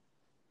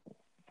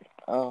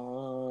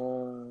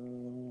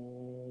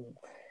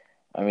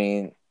 I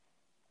mean,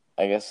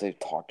 I guess they've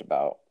talked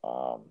about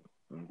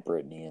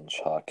Brittany and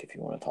Chuck. If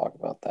you want to talk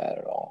about that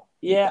at all.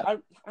 Yeah,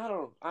 I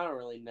don't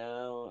really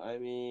know. I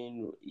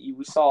mean,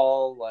 we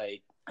saw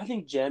like I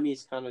think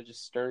Jemmy's kind of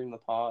just stirring the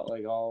pot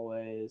like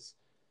always.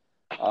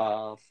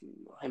 I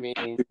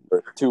mean,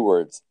 two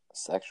words: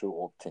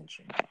 sexual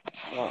tension.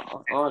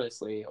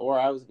 Honestly, or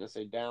I was gonna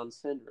say Down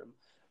syndrome,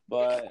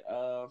 but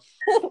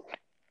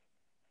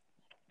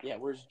yeah,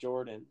 where's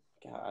Jordan?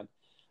 God,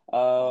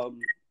 I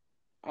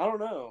don't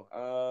know.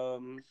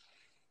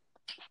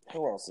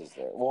 Who else is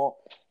there? Well,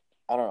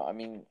 I don't know. I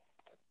mean,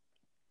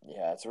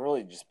 yeah, it's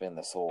really just been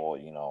this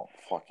whole,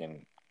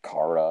 fucking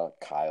Cara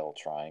Kyle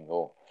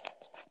triangle.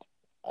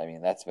 I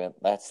mean, that's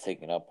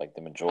taken up like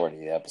the majority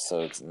of the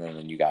episodes, and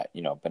then you got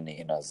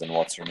Bananas and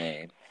what's her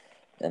name,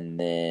 and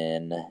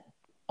then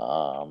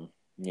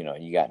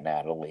you got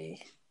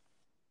Natalie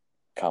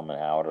coming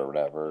out or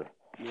whatever.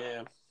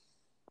 Yeah.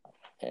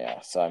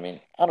 Yeah. So I mean,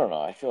 I don't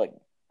know. I feel like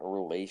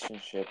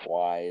relationship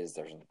wise,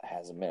 there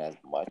hasn't been as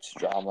much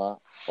drama,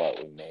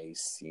 but we may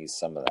see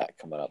some of that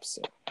coming up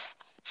soon.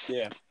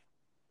 Yeah.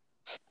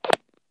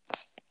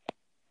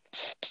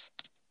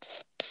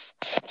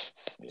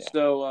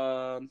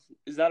 So,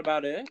 is that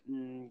about it?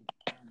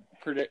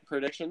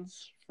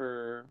 Predictions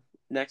for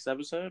next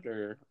episode,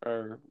 or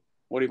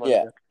what do you want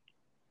to do?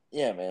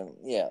 Yeah, man.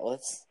 Yeah,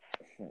 let's.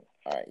 All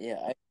right.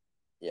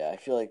 Yeah, I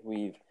feel like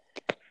we've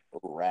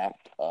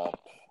wrapped up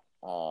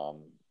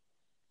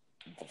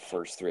the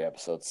first 3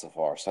 episodes so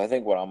far. So I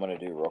think what I'm gonna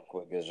do real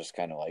quick is just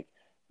kind of like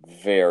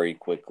very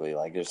quickly,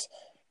 like just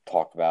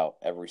talk about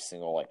every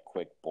single like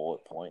quick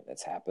bullet point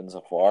that's happened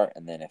so far,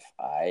 and then if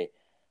I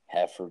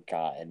have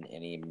forgotten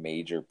any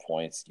major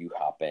points, you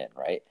hop in,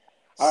 right?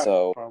 All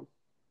so, right,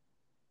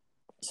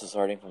 So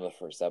starting from the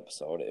first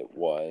episode, it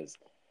was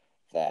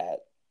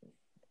that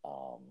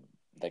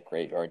the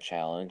Graveyard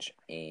Challenge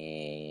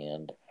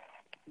and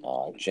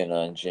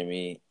Jenna and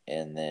Jimmy,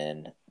 and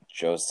then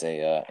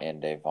Josiah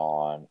and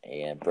Devon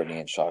and Brittany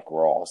and Chuck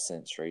were all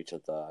sent straight to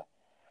the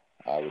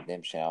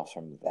Redemption House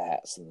from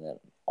that. So then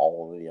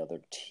all of the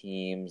other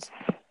teams,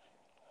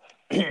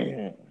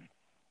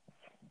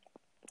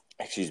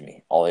 excuse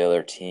me, all the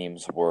other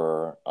teams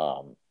were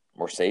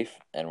safe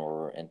and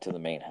were into the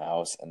main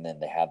house, and then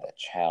they had that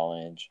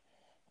challenge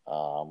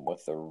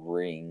with the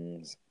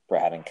rings.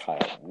 Brad and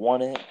Kyle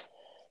won it.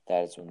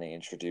 That is when they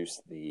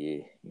introduced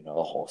the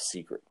whole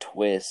secret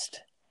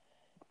twist.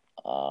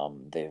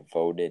 They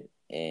voted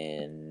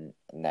in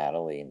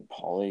Natalie and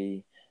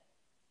Polly,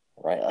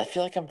 right? I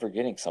feel like I'm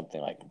forgetting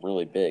something like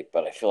really big,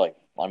 but I feel like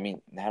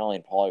Natalie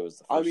and Polly was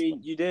the first.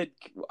 You did.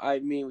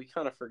 We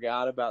kind of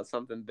forgot about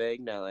something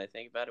big now that I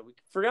think about it. We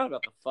forgot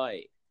about the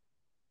fight.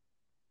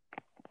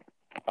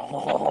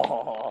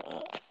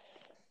 Oh,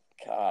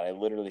 God, I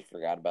literally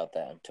forgot about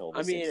that until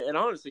this. It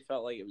honestly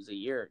felt like it was a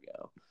year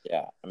ago.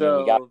 Yeah. We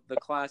got the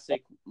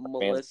classic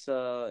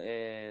Melissa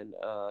and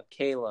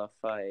Kayla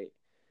fight,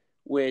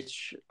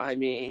 which,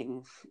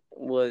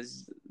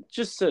 was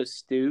just so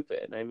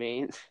stupid.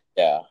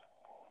 Yeah.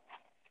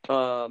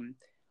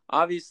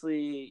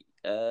 Obviously,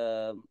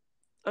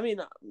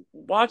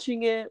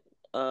 watching it,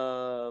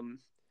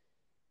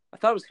 I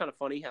thought it was kind of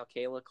funny how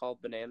Kayla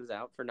called Bananas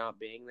out for not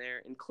being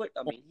there. And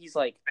he's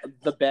like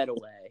the bed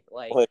away.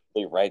 Like,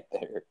 literally right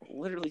there.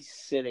 Literally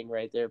sitting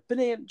right there.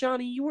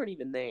 Johnny, you weren't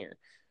even there.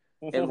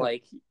 And,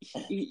 like,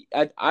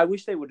 I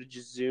wish they would have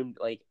just zoomed,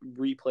 like,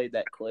 replayed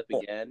that clip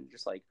again,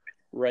 just, like,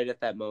 right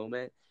at that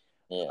moment.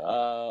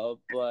 Yeah.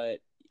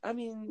 But,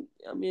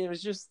 it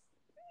was just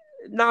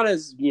not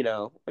as,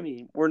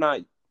 we're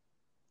not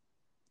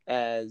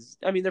as,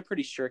 they're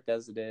pretty strict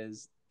as it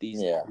is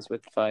these days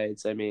with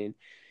fights.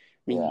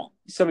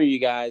 Some of you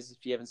guys,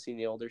 if you haven't seen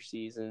the older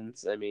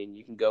seasons,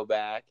 you can go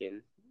back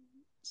and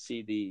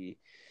see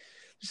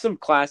some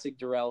classic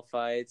Darrell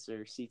fights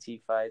or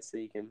CT fights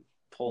that you can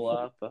pull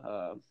up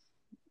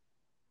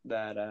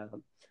that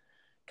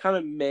kind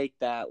of make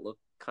that look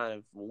kind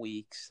of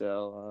weak.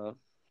 So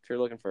if you're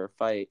looking for a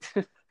fight,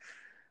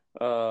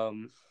 so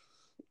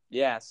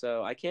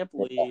I can't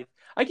believe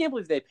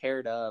they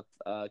paired up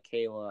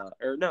Kayla,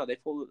 or no, they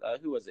pulled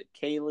who was it?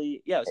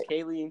 Kaylee. Yeah, it was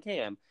Kaylee and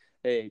Cam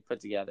they put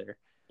together.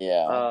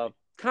 Yeah.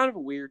 Kind of a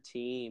weird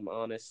team,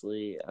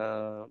 honestly.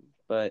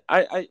 But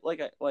I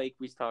like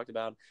we talked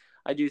about,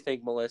 I do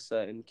think Melissa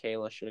and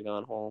Kayla should have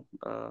gone home.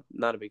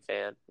 Not a big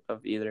fan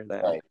of either of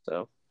them. Right.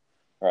 So.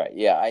 Right.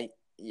 Yeah. I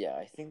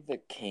think the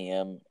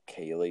Cam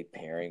Kaylee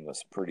pairing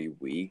was pretty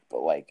weak,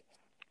 but like,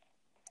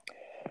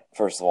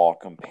 first of all,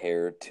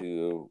 compared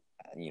to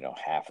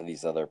half of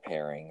these other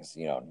pairings,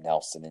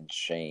 Nelson and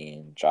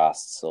Shane, Josh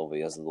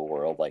Sylvia's of the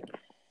world, like,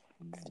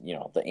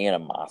 the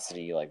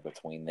animosity like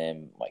between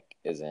them like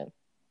isn't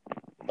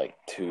like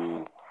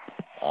too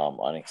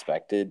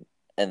unexpected.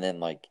 And then,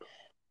 like,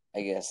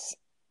 I guess,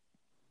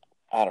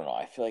 I don't know,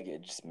 I feel like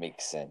it just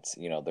makes sense.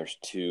 There's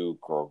two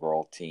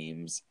girl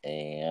teams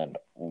and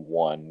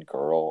one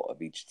girl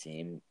of each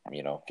team,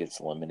 gets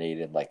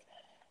eliminated. Like,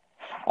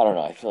 I don't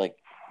know, I feel like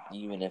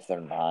even if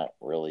they're not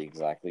really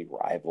exactly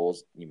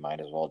rivals, you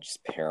might as well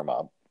just pair them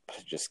up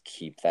to just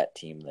keep that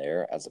team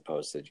there as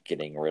opposed to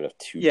getting rid of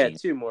two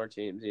teams. Two more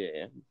teams,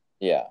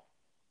 Yeah.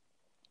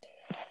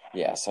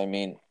 So I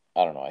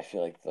don't know. I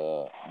feel like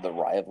the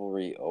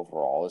rivalry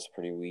overall is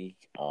pretty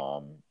weak.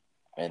 And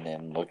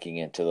then looking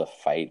into the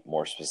fight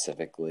more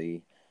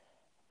specifically,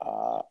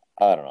 I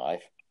don't know.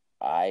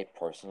 I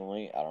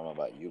personally, I don't know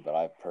about you, but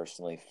I've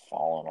personally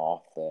fallen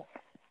off the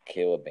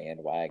Kayla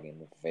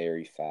bandwagon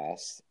very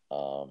fast.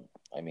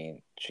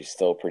 She's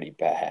still pretty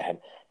bad.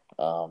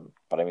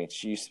 But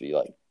she used to be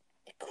like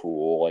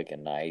cool, like a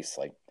nice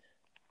like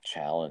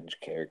challenge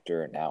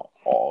character, and now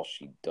all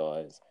she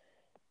does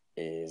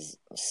is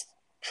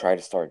try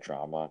to start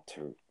drama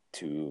to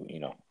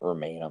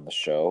remain on the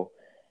show.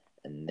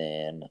 And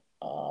then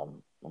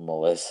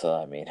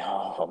Melissa,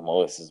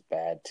 Melissa's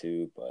bad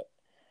too, but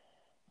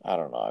I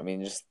don't know.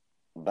 Just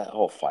that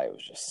whole fight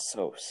was just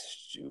so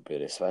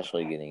stupid,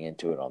 especially getting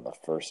into it on the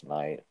first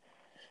night.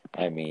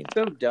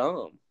 So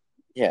dumb.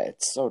 Yeah,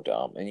 it's so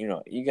dumb. And you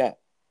got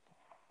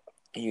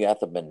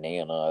the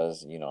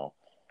Bananas,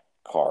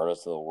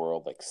 Carlos of the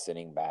world, like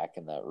sitting back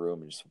in that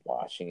room and just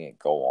watching it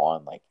go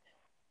on. Like,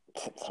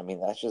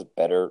 that's just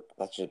better.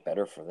 That's just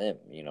better for them,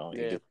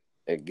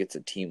 it gets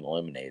a team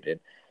eliminated.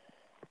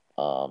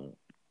 So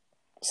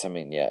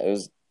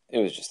it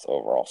was just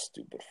overall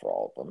stupid for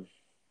all of them.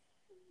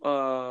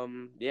 I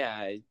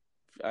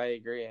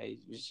agree. It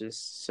was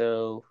just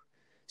so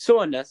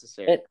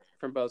unnecessary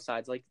from both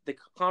sides. Like, the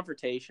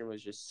confrontation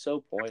was just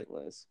so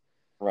pointless.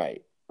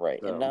 Right.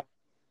 So.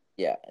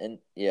 And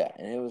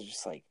it was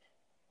just like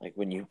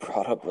when you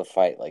brought up the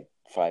fight like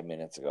 5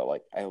 minutes ago,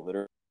 like I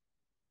literally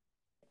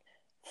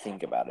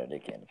think about it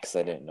again because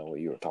I didn't know what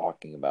you were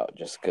talking about,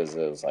 just because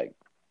it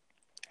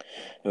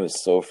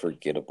was so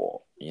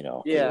forgettable,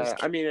 Yeah,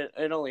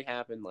 it only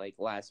happened like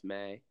last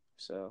May,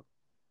 so.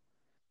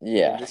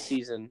 Yeah. This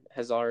season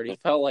has already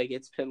felt like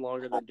it's been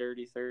longer than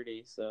Dirty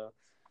 30. So,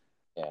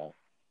 Yeah.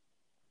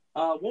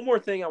 one more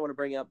thing I want to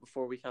bring up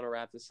before we kind of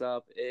wrap this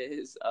up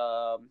is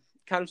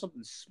kind of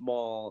something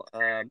small.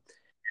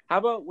 How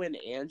about when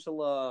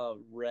Angela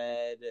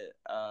read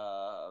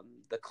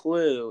the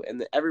clue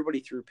and everybody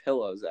threw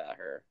pillows at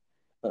her?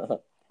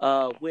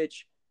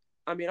 Which,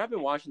 I mean, I've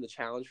been watching the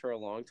challenge for a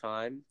long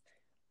time.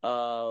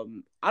 I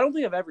don't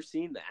think I've ever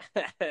seen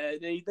that.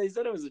 They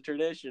said it was a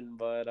tradition,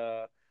 but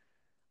I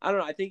don't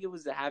know. I think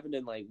it happened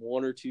in like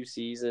 1 or 2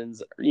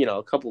 seasons,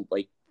 a couple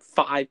like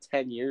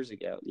 5-10 years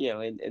ago,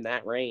 in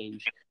that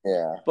range.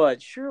 Yeah.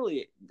 But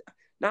surely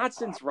not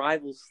since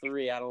Rivals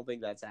 3. I don't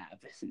think that's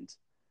happened.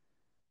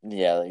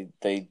 Yeah,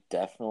 they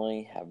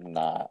definitely have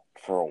not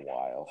for a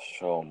while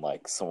shown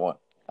like someone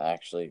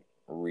actually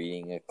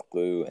reading a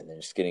clue and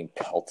then just getting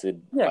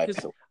pelted Yeah, by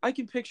because I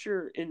can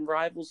picture in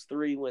Rivals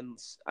 3 when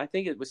I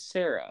think it was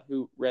Sarah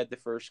who read the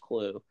first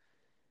clue.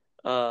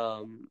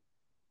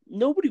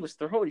 Nobody was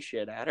throwing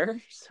shit at her,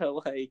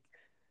 so like,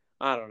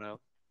 I don't know.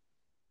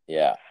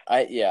 Yeah,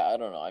 I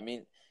don't know. I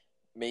mean,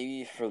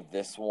 maybe for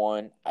this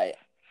one, I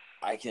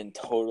can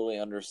totally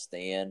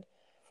understand.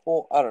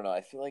 Well, I don't know.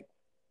 I feel like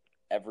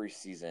every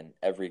season,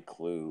 every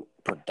clue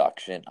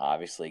production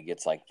obviously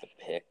gets like the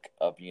pick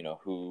of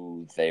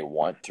who they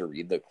want to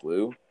read the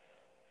clue.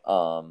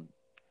 Um,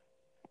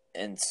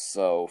 and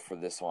so for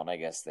this one, I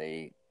guess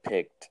they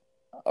picked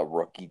a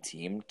rookie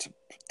team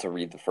to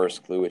read the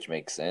first clue, which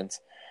makes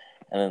sense.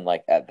 And then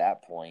like at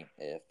that point,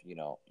 if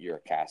you're a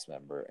cast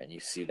member and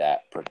you see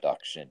that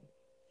production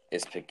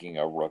is picking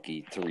a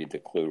rookie to read the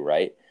clue,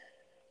 right?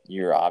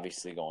 You're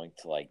obviously going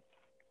to like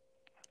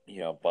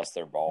bust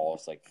their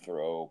balls, like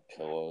throw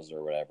pillows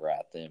or whatever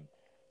at them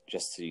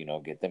just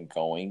to get them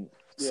going.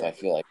 Yeah. So I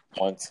feel like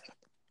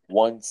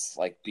once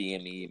like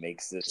BME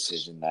makes the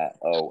decision that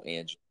Angela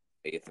and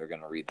Faith are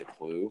going to read the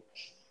clue,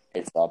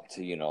 it's up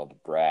to the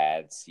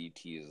Brad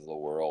CTs of the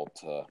world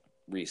to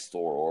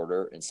restore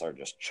order and start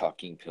just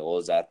chucking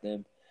pillows at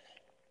them.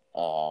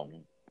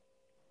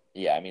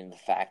 Yeah, I mean the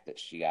fact that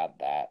she got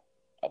that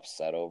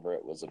upset over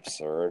it was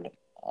absurd.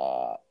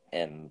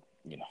 And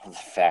the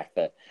fact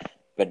that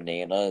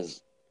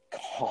Bananas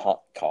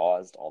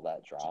caused all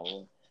that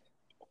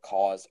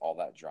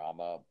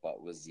drama,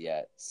 but was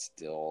yet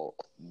still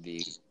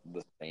the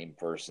same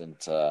person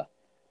to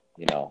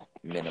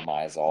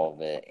minimize all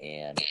of it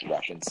and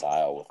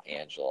reconcile with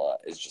Angela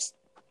is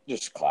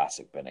just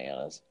classic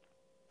Bananas.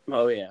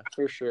 Oh yeah,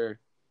 for sure.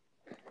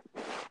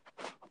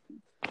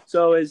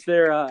 So is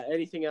there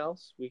anything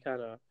else? We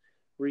kind of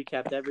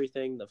recapped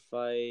everything, the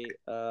fight,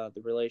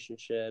 the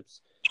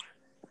relationships,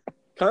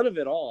 kind of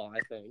it all, I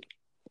think.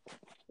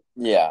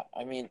 Yeah,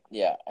 I mean,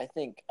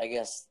 I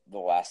guess the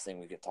last thing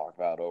we could talk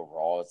about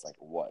overall is like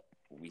what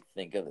we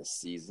think of the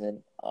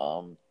season.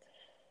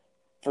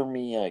 For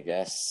me, I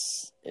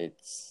guess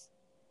it's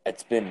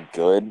been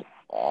good.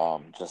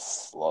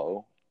 Just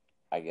slow.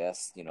 I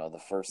guess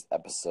the first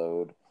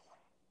episode,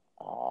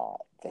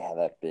 they had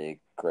that big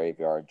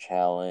graveyard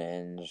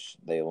challenge.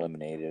 They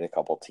eliminated a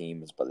couple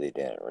teams, but they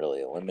didn't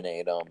really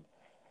eliminate them.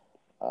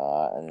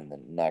 And then the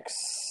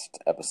next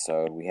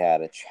episode, we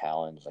had a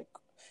challenge. Like,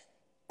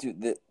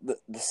 dude,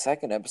 the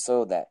second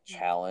episode, that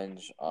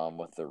challenge,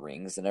 with the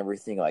rings and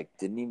everything, like,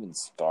 didn't even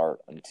start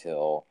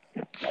until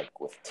like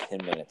with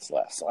 10 minutes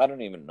left. So I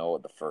don't even know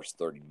what the first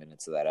 30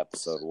 minutes of that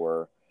episode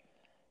were.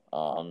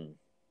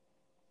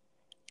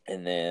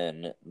 And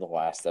then the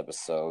last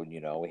episode,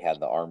 we had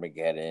the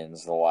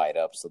Armageddons, the light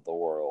ups of the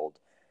world,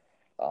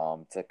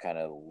 to kind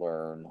of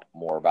learn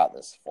more about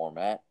this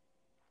format.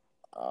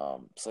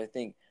 So I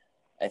think,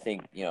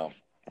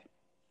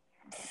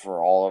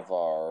 for all of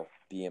our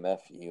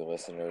BMFU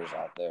listeners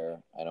out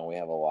there, I know we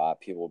have a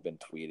lot. People have been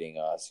tweeting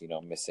us,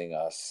 missing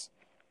us,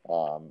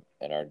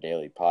 in our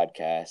daily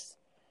podcast.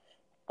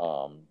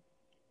 But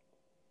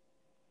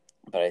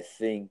I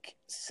think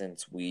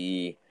since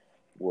we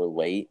were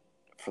late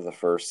for the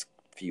first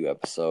few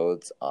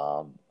episodes,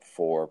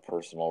 for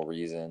personal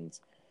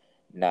reasons,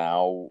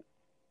 now,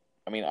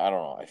 I mean, I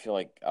don't know. I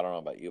don't know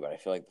about you, but I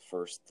feel like the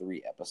first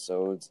 3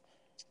 episodes,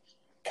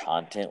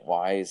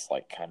 content-wise,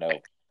 like kind of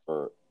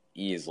were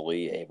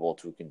easily able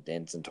to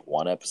condense into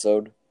one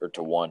episode or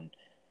to one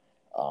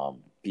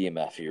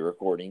BMFE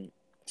recording.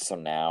 So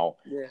now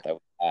that we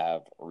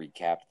have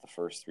recapped the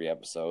first 3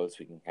 episodes,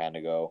 we can kind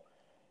of go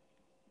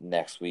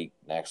next week,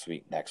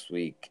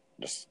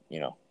 just,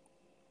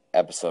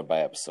 episode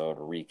by episode,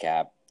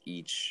 recap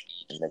each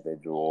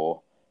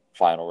individual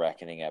Final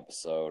Reckoning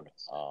episode.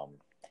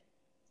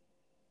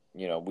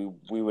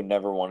 We would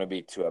never want to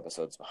be 2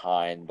 episodes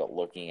behind, but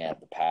looking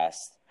at the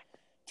past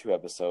 2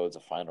 episodes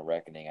of Final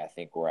Reckoning, I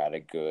think we're at a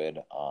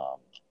good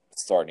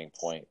starting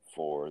point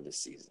for the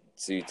season.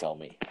 So you tell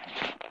me.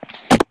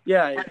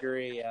 Yeah, I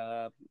agree.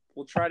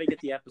 We'll try to get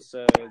the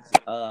episodes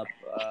up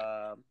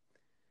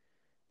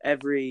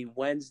every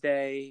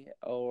Wednesday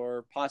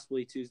or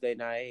possibly Tuesday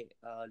night,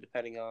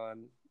 depending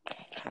on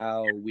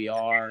how we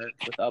are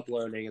with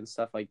uploading and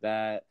stuff like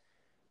that.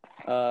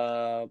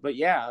 But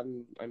yeah,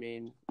 I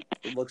mean,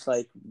 it looks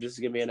like this is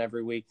gonna be an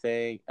every week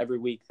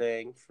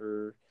thing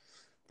for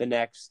the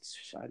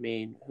next. I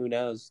mean, who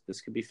knows?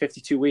 This could be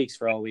 52 weeks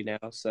for all we know.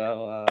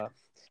 So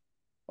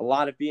a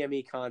lot of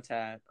BME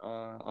content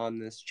on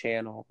this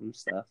channel and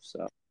stuff.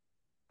 So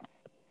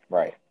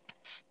Right.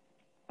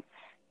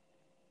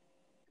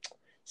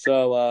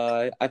 So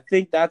I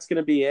think that's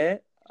gonna be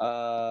it.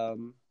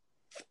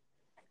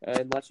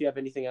 Unless you have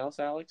anything else,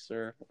 Alex,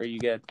 or are you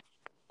good?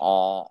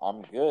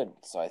 I'm good.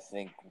 So I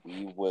think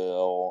we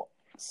will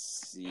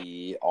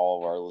see all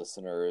of our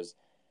listeners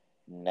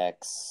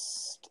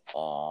next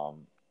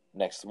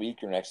week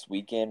or next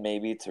weekend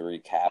maybe to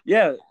recap.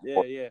 Yeah.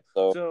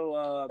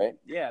 So, right?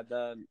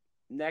 The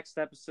next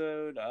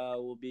episode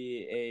will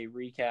be a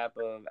recap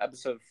of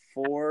episode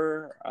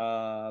 4.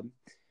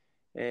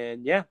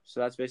 And yeah, so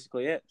that's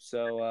basically it.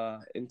 So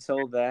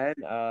until then,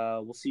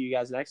 we'll see you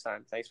guys next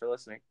time. Thanks for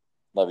listening.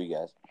 Love you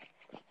guys.